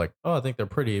says like, "Oh, I think they're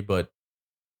pretty," but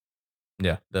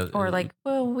yeah, Or like,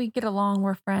 well, we get along,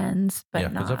 we're friends, but yeah,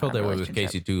 not because I felt a that way with relationship.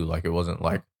 Casey too. Like it wasn't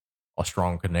like a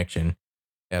strong connection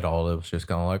at all. It was just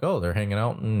kind of like, oh, they're hanging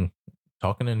out and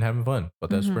talking and having fun, but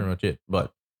that's Mhm. pretty much it.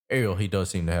 But Ariel, he does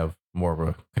seem to have more of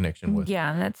a connection with.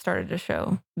 Yeah, and that started to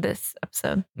show this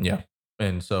episode. Yeah.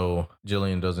 And so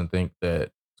Jillian doesn't think that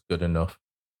it's good enough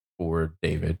for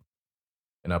David.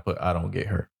 And I don't get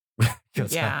her.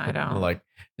 'Cause Yeah, I don't. Like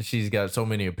she's got so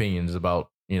many opinions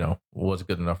about, what's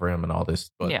good enough for him and all this,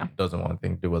 but Yeah. doesn't want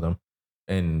anything to do with him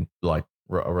and like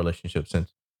a relationship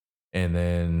since. And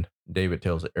then David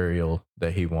tells Ariel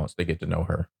that he wants to get to know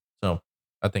her. So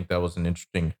I think that was an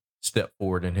interesting step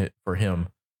forward in it for him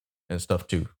and stuff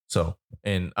too. So,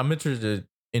 and I'm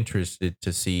interested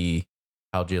to see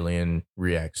how Jillian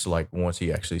reacts like once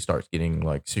he actually starts getting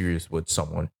like serious with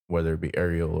someone, whether it be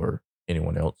Ariel or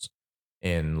anyone else,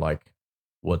 and like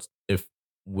what's if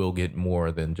we'll get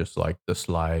more than just like the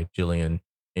sly Jillian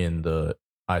in the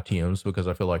ITMs, because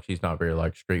I feel like she's not very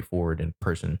like straightforward in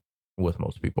person with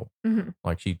most people. Mhm.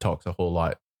 Like she talks a whole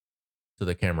lot to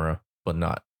the camera, but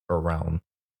not around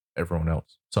everyone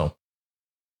else. So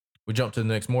we jump to the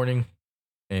next morning,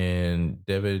 and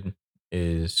David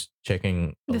is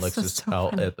checking This was Alexis so out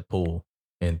funny. at the pool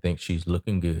and thinks she's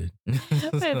looking good.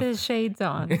 With his shades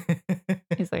on.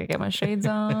 He's like, I got my shades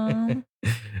on.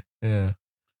 Yeah.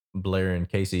 Blair and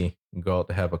Casey go out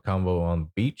to have a convo on the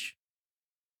beach.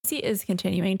 Casey is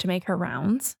continuing to make her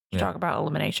rounds to Yeah. talk about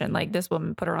elimination. Like this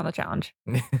woman put her on the challenge.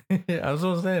 I was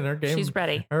gonna say her game. She's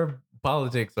ready. Her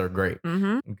politics are great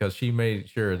Mm-hmm. because she made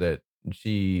sure that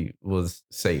she was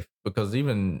safe. Because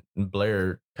even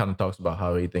Blair kind of talks about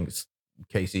how he thinks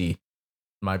Casey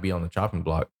might be on the chopping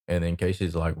block, and then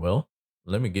Casey's like, "Well,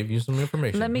 let me give you some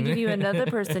information. Let me give you another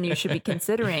person you should be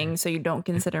considering so you don't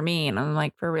consider me." And I'm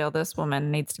like, for real, this woman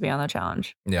needs to be on the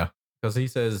challenge. Yeah, because he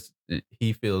says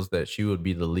he feels that she would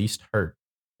be the least hurt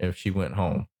if she went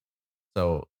home.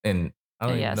 So, and I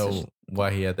don't Yeah, even so know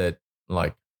why he had that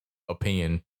like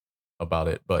opinion about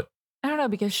it, but I don't know,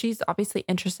 because she's obviously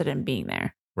interested in being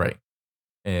there. right.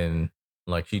 And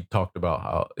like she talked about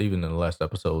how even in the last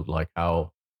episode, like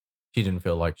how she didn't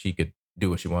feel like she could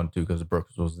do what she wanted to because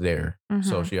Brooks was there.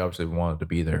 So Mhm. she obviously wanted to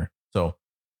be there. So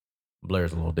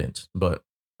Blair's a little dense, but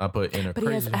I put in a But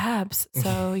he has crazy abs,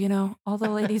 so all the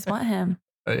ladies want him.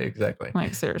 exactly.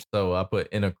 Like seriously, So I put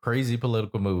in a crazy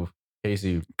political move.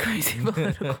 Casey crazy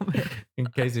political move.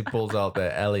 Casey pulls out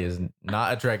that Allie is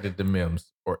not attracted to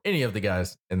Mims or any of the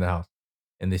guys in the house,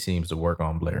 and this seems to work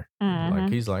on Blair. Like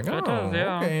he's like, It oh, does,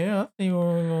 yeah. okay, yeah, I see where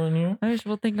we're going here. I just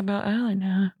will think about Allie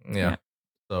now. Yeah.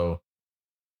 So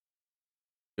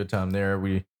good time there.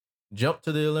 We jump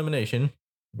to the elimination.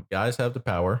 Guys have the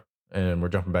power, and we're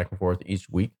jumping back and forth each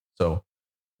week. So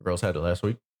the girls had it last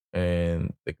week,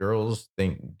 and the girls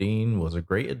think Dean was a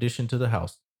great addition to the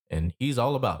house, and he's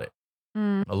all about it.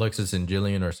 Mm. Alexis and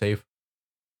Jillian are safe.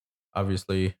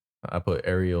 Obviously, I put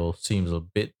Ariel seems a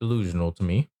bit delusional to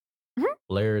me. Mhm.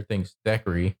 Blair thinks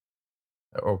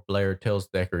Blair tells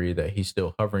Thackeray that he's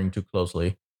still hovering too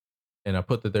closely. And I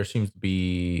put that there seems to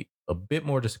be a bit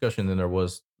more discussion than there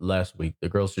was last week. The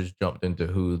girls just jumped into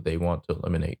who they want to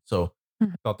eliminate. So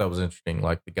Mhm. I thought that was interesting.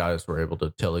 Like the guys were able to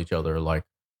tell each other like,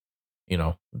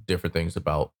 different things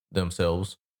about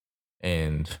themselves.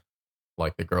 And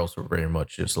like the girls were very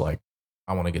much just like,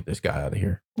 I want to get this guy out of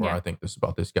here, or Yeah. I think this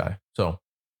about this guy. So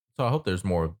I hope there's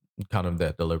more kind of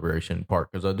that deliberation part,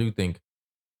 because I do think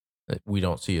that we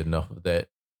don't see enough of that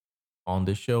on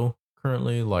this show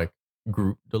currently, like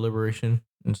group deliberation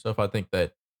and stuff. I think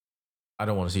that I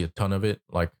don't want to see a ton of it.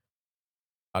 Like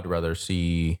I'd rather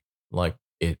see like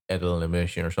it at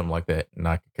elimination or something like that, and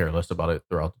I could care less about it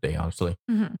throughout the day, honestly,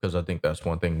 Mhm. because I think that's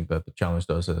one thing that the challenge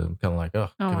does. Is I'm kind of like, oh,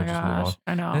 Oh can we my just move gosh,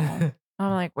 I know. on?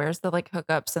 I'm like, where's the like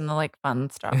hookups and the like fun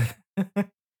stuff? The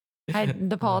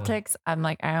Uh, politics, I'm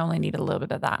like, I only need a little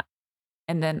bit of that.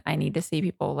 And then I need to see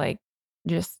people like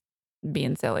just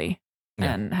being silly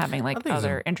yeah, and having I like think it's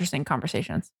other interesting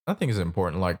conversations. I think it's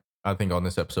important. Like I think on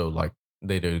this episode, like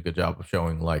they did a good job of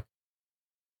showing like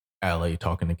Allie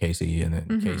talking to Casey, and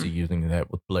then Casey Mhm. using that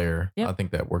with Blair. I Yep.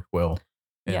 think that worked well.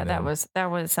 Yeah, And then that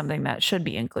was something that should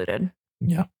be included.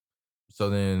 yeah, so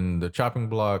then the chopping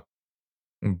block,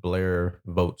 Blair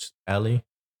votes Allie,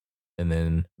 and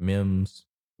then Mims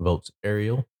votes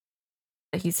Ariel.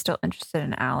 That he's still interested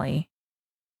in Allie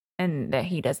and that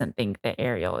he doesn't think that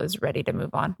Ariel is ready to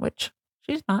move on, which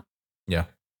she's not. Yeah,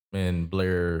 and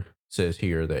Blair says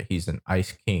here that he's an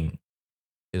ice king.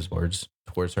 His words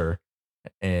towards her,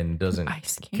 and doesn't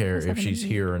Ice King? What care does that if even she's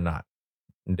mean? here or not.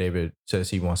 And David says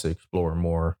he wants to explore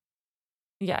more.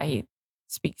 Yeah, he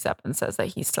speaks up and says that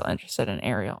he's still interested in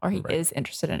Ariel, or he Right. is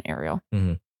interested in Ariel.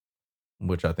 hmm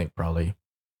Which I think probably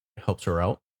helps her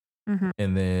out. Mhm.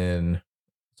 And then,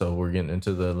 so we're getting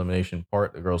into the elimination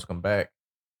part. The girls come back.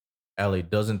 Allie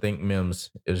doesn't think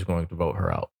Mims is going to vote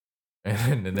her out. And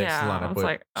then the next line Yeah, I I was put,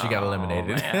 like, she got "Oh,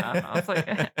 eliminated. man." I was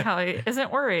like, "Hallie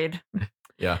isn't worried."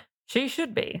 Yeah. She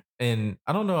should be. And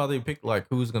I don't know how they pick like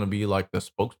who's going to be like the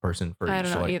spokesperson for I don't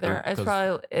each know like either. group,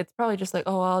 because It's probably just like,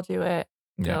 "Oh, I'll do it."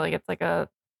 You know, yeah, like it's like a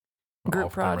group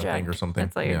off camera thing or project. something.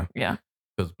 It's like, Yeah. yeah.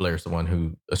 Because Blair's the one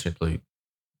who essentially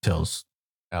tells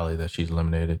Allie that she's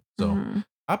eliminated. So Mhm.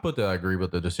 I put that I agree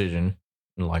with the decision.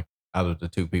 Like out of the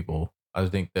two people, I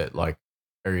think that like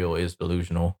Ariel is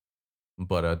delusional,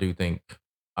 but I do think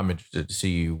I'm interested to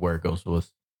see where it goes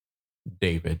with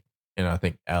David. And I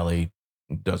think Allie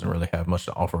doesn't really have much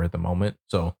to offer at the moment.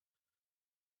 So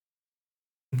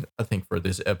I think for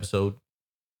this episode,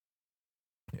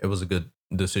 it was a good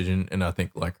decision. And I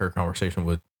think like her conversation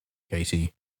with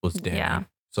Casey was Yeah. damning.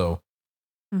 So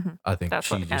Mhm. I think That's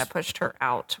she what kind of just, pushed her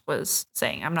out was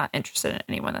saying, "I'm not interested in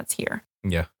anyone that's here."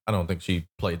 yeah, I don't think she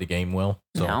played the game well.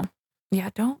 So, No. Yeah,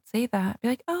 don't say that. Be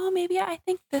like, "Oh, maybe I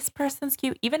think this person's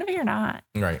cute," even if you're not.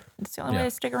 right. It's the only way Yeah.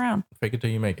 to stick around. Fake it till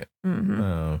you make it. Mhm.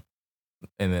 Uh,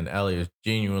 and then Allie is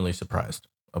genuinely surprised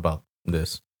about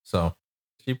this. So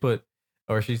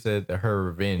she said that her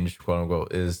revenge, quote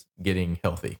unquote, is getting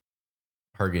healthy.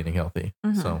 Her getting healthy.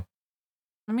 Mhm. So,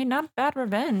 I mean, not bad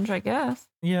revenge, I guess.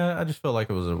 yeah, I just felt like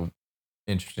it was a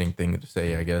interesting thing to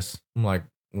say, I guess. I'm like,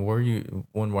 why are you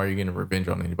getting revenge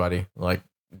on anybody? Like,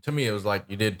 to me, it was like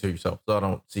you did to yourself. So I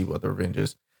don't see what the revenge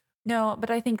is. No, but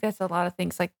I think that's a lot of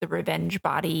things like the revenge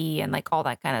body and like all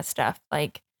that kind of stuff.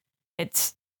 Like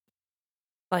it's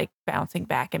like bouncing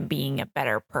back and being a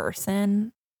better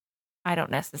person. I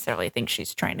don't necessarily think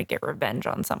she's trying to get revenge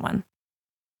on someone,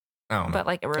 I don't know. but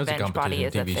like a It was a revenge body competition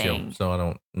is a TV show, thing. so I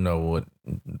don't know what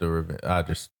the revenge. I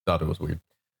just thought it was weird.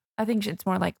 I think it's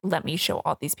more like, let me show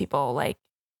all these people like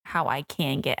how I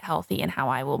can get healthy and how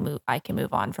I can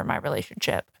move on from my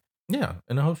relationship. Yeah,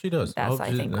 and I hope she does. That's,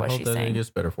 I think, I what hope she's that it saying. gets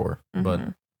better for her. But Hmm.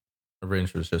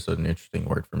 revenge was just an interesting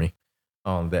word for me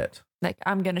on that. Like,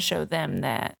 I'm going to show them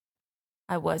that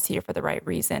I was here for the right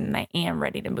reason and I am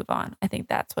ready to move on. I think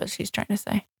that's what she's trying to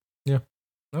say. Yeah.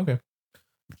 Okay.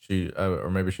 Or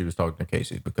maybe she was talking to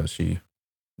Casey because she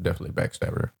definitely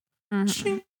backstabbed her.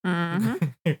 Hmm.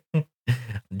 Hmm.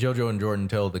 Jojo and Jordan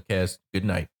tell the cast good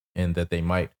night and that they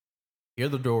might hear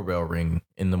the doorbell ring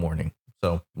in the morning.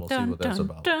 So we'll see Dun, what that's dun,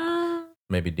 about. dun.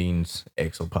 Maybe Dean's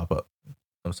ex will pop up.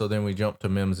 So then we jump to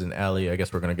Mims and Allie. I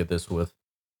guess we're going to get this with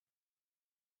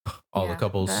all the Yeah,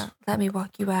 couples. let me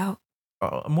walk you out.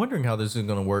 I'm wondering how this is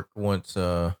going to work once,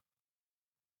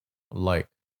 like,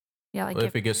 Yeah, like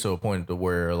if it gets to a point to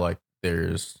where, like,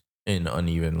 there's an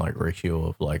uneven, like, ratio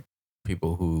of, like,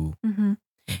 people who Mhm.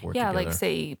 work Yeah, like together.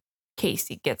 say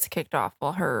Casey gets kicked off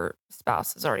while her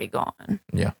spouse is already gone,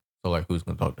 Yeah. So, like, who's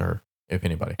going to talk to her, if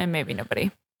anybody? and maybe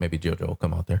nobody. Maybe JoJo will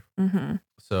come out there. Hmm.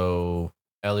 So,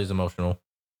 Allie's emotional,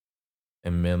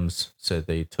 and Mims said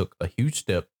they took a huge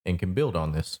step and can build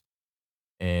on this.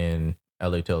 And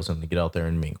Ellie tells him to get out there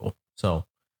and mingle. So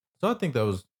So I think that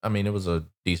was, I mean, it was a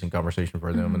decent conversation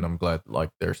for them, and Mhm. I'm glad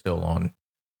like they're still on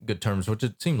good terms, which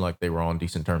it seemed like they were on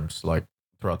decent terms like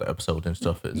throughout the episode and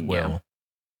stuff as Yeah. well.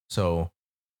 So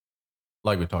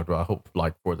like we talked about, I hope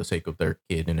like for the sake of their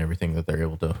kid and everything that they're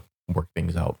able to work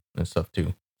things out and stuff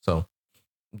too. So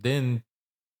then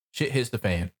shit hits the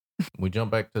fan. We jump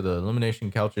back to the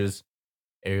elimination couches.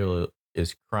 Ariel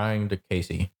is crying to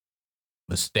Casey.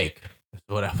 Mistake is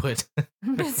what I put.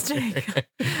 Mistake.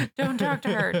 Don't talk to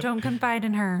her. Don't confide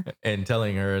in her. And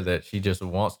telling her that she just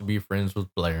wants to be friends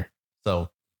with Blair. So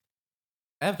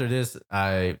after this,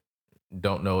 I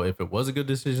don't know if it was a good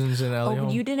decision in Alley Oh,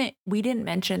 home. we didn't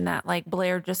mention that, like,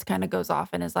 Blair just kinda goes off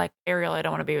and is like, "Ariel, I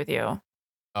don't wanna be with you."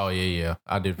 Oh yeah, yeah.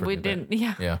 I did We forget that. didn't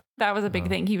yeah, Yeah. that was a big Uh,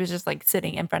 thing. He was just, like,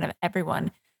 sitting in front of everyone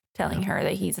yeah. telling her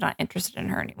that he's not interested in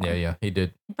her Yeah, anymore. yeah. He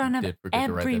did In front of forget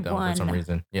to write that down for some everyone.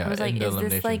 reason. I Yeah, was like, in the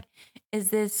elimination. is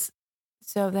this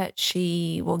so that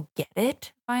she will get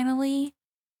it finally?"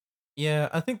 Yeah,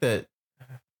 I think that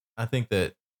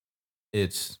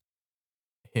it's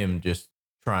him just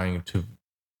trying to,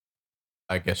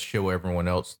 I guess, show everyone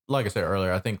else. Like I said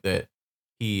earlier, I think that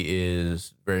he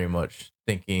is very much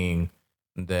thinking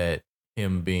that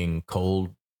him being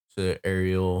cold to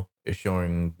Ariel is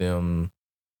showing them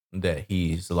that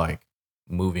he's like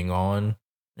moving on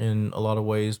in a lot of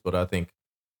ways. But I think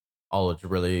all it's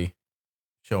really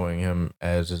showing him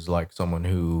as is like someone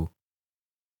who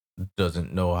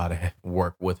doesn't know how to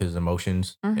work with his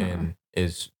emotions Mhm. and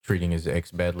is treating his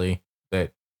ex badly.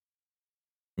 That,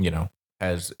 you know,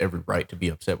 has every right to be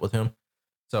upset with him.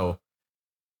 So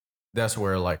that's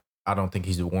where like I don't think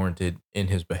he's warranted in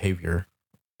his behavior.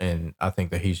 And I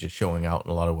think that he's just showing out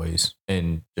in a lot of ways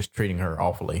and just treating her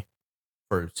awfully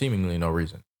for seemingly no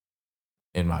reason,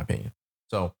 in my opinion.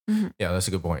 So Mhm. yeah, that's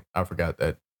a good point. I forgot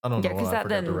that. I don't Yeah, know because why I that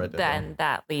forgot to write that down. then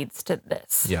that leads to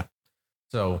this. Yeah.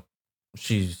 So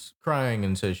she's crying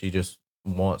and says she just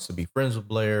wants to be friends with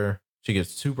Blair. She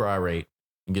gets super irate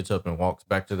and gets up and walks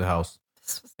back to the house.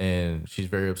 This was And she's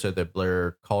very upset that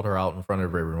Blair called her out in front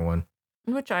of everyone.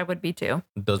 which I would be too.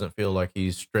 Doesn't feel like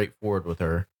he's straightforward with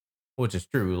her, which is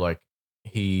true. Like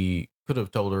he could have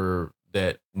told her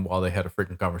that while they had a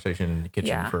freaking conversation in the kitchen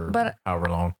Yeah, for but however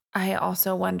long. I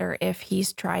also wonder if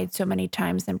he's tried so many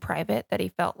times in private that he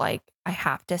felt like I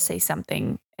have to say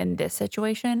something in this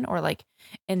situation or like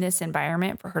in this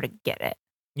environment for her to get it.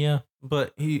 Yeah,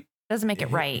 but Doesn't make it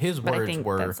right, his but I words think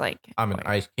were, that's like "I'm an weird.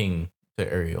 ice king" to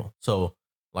Ariel. So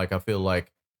like I feel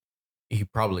like he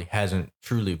probably hasn't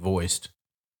truly voiced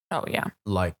Oh yeah.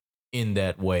 like in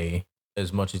that way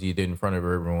as much as he did in front of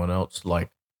everyone else, like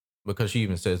because she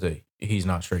even says that he's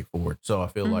not straightforward. So I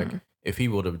feel like Mhm. if he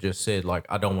would have just said like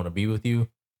I don't want to be with you,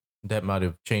 that might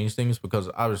have changed things because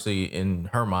obviously in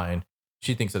her mind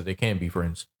she thinks that they can be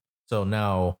friends. So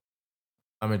now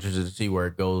I'm interested to see where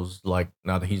it goes, like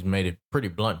now that he's made it pretty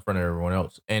blunt in front of everyone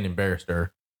else and embarrassed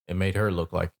her and made her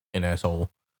look like an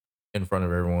asshole in front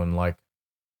of everyone, like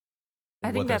I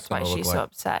what think that's that's why gonna look she's so like.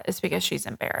 upset is because she's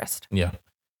embarrassed. Yeah.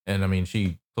 And I mean,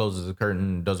 she closes the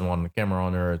curtain, doesn't want the camera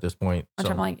on her at this point. Which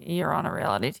I'm So, like, you're on a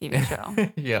reality TV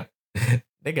show. yeah,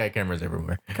 they got cameras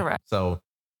everywhere. Correct. So,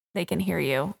 They can hear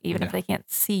you, even if yeah, they can't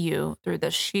see you through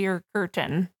the sheer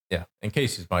curtain. yeah. And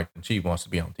Casey's mic, and she wants to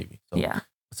be on TV. So, Yeah.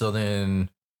 then,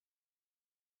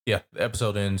 yeah, the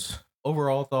episode ends.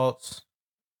 Overall thoughts,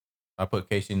 I put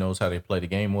Casey knows how to play the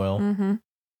game well. Hmm.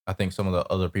 I think some of the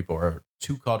other people are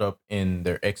too caught up in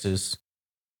their exes.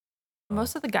 Um,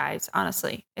 Most of the guys,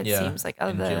 honestly, it yeah, seems like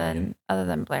and Jillian other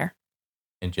than Blair.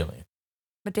 and Jillian.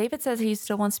 But David says he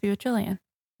still wants to be with Jillian.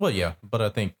 Well, yeah, but I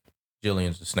think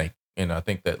Jillian's a snake, and I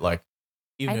think that like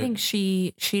even I if think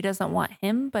she doesn't want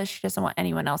him, but she doesn't want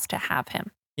anyone else to have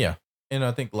him. yeah, and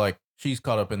I think like she's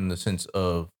caught up in the sense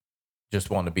of just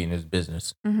wanting to be in his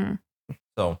business. Hmm.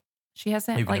 So She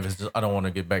hasn't even if like it's just, I don't want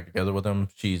to get back together with him,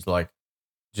 she's like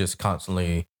just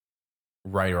constantly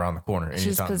right around the corner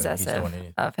she's anytime that he's doing possessive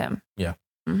anything. of him. Yeah.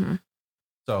 Hmm.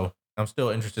 So I'm still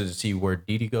interested to see where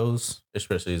Dee Dee goes,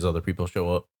 especially as other people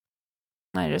show up.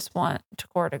 I just want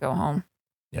Takor to go home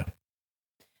Yeah.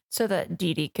 so that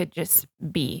Dee Dee could just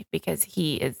be because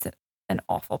he is an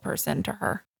awful person to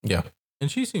her. Yeah. And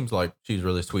she seems like she's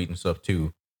really sweet and stuff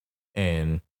too.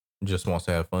 And just wants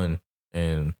to have fun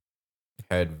and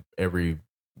had every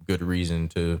good reason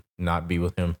to not be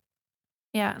with him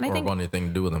Yeah, and or want anything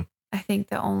to do with him. I think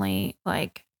the only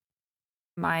like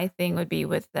my thing would be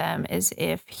with them is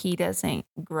if he doesn't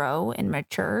grow and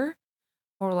mature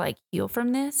or like heal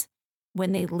from this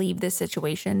when they leave this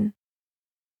situation,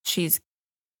 she's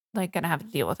like gonna have to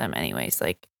deal with him anyways.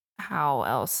 Like how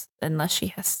else unless she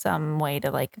has some way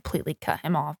to like completely cut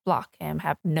him off, block him,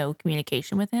 have no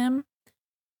communication with him,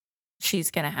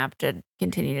 she's going to have to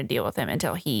continue to deal with him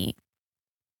until he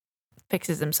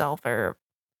fixes himself or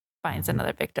finds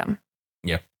another victim.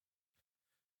 Yeah.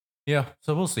 Yeah.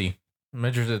 So we'll see. I'm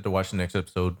interested to watch the next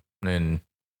episode and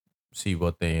see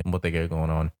what they get going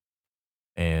on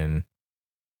and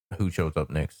who shows up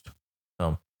next.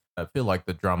 I feel like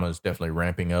the drama is definitely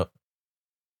ramping up.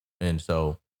 And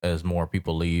so as more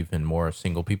people leave and more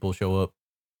single people show up,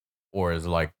 or as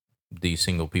like these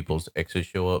single people's exes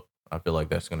show up, I feel like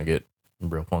that's going to get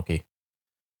real funky.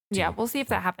 Yeah, we'll see if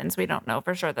that happens. We don't know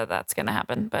for sure that that's going to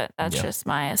happen, but that's just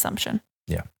my assumption.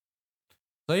 Yeah.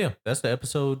 So yeah, that's the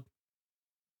episode.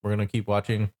 We're going to keep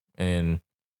watching and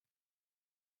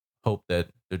hope that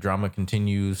the drama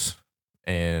continues.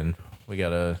 And we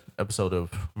got a episode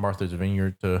of Martha's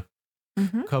Vineyard to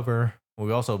cover.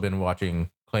 We've also been watching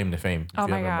Claim to Fame. If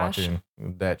you haven't watching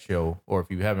that show, or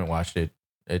if you haven't watched it,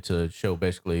 it's a show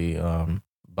basically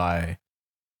by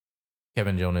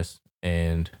Kevin Jonas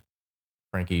and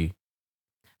Franklin.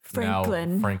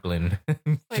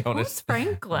 Like, Jonas. who's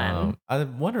Franklin?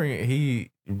 I'm wondering,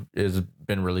 he has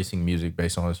been releasing music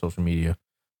based on his social media.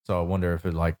 So I wonder if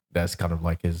that's kind of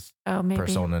like his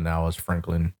persona now as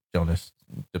Franklin Jonas,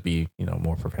 to be,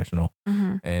 more professional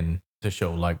and to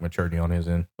show like maturity on his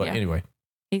end. But anyway,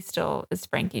 he still is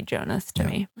Frankie Jonas to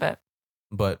me.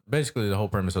 But basically the whole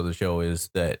premise of the show is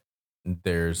that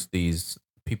there's these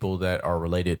people that are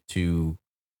related to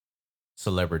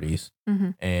celebrities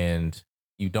and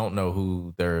you don't know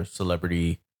who their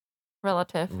celebrity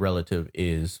relative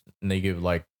is. And they give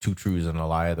like 2 truths and a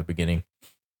lie at the beginning.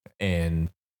 And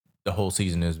the whole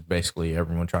season is basically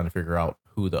everyone trying to figure out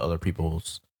who the other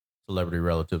people's celebrity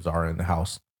relatives are in the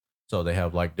house. So they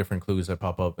have like different clues that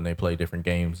pop up and they play different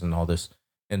games and all this.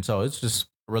 And so it's just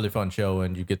a really fun show,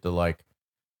 and you get to like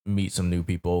meet some new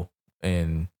people,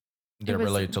 and they're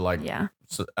related to like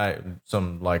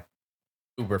some like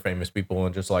uber famous people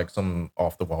and just like some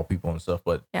off the wall people and stuff.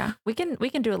 But yeah, we'll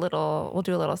do a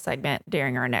little segment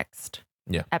during our next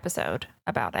episode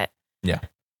about it. Yeah.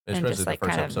 Especially and just like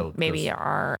kind of maybe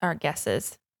our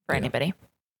guesses for anybody.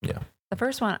 Yeah. The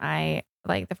first one,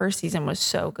 the first season was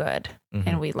so good,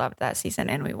 and we loved that season,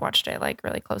 and we watched it like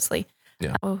really closely.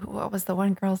 Yeah. What was the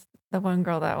one girl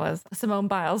that was Simone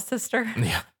Biles' sister?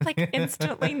 Yeah. Like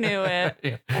instantly knew it.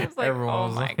 Yeah. I was like, oh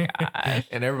my gosh.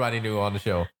 And everybody knew on the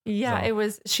show. Yeah,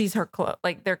 so. She's her clone.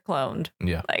 Like they're cloned.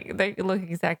 Yeah. Like they look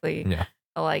exactly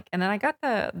alike. And then I got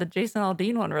the Jason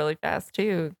Aldean one really fast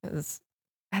too, because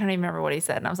I don't even remember what he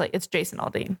said. And I was like, it's Jason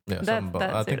Aldean. Yeah.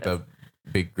 I think the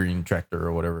big green tractor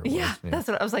or whatever it was. That's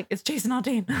what I was like. It's Jason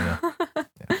Aldean. Yeah.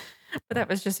 But that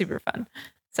was just super fun.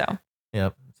 So.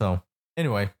 Yep. So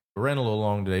anyway, we ran a little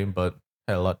long today, but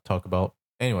had a lot to talk about.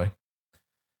 Anyway.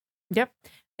 Yep.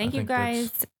 Thank you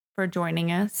guys for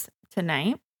joining us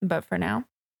tonight. But for now,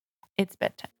 it's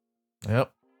bedtime.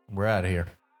 Yep. We're out of here.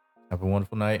 Have a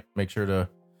wonderful night. Make sure to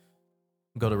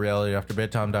go to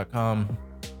realityafterbedtime.com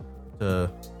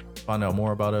to find out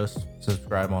more about us.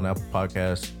 Subscribe on Apple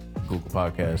Podcasts, Google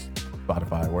Podcasts,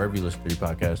 Spotify, wherever you listen to your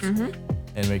podcasts.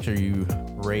 And make sure you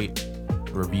rate,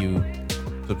 review,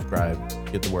 subscribe,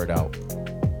 get the word out.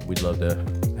 We'd love to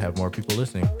have more people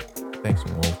listening. Thanks,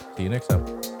 and we'll see you next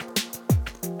time.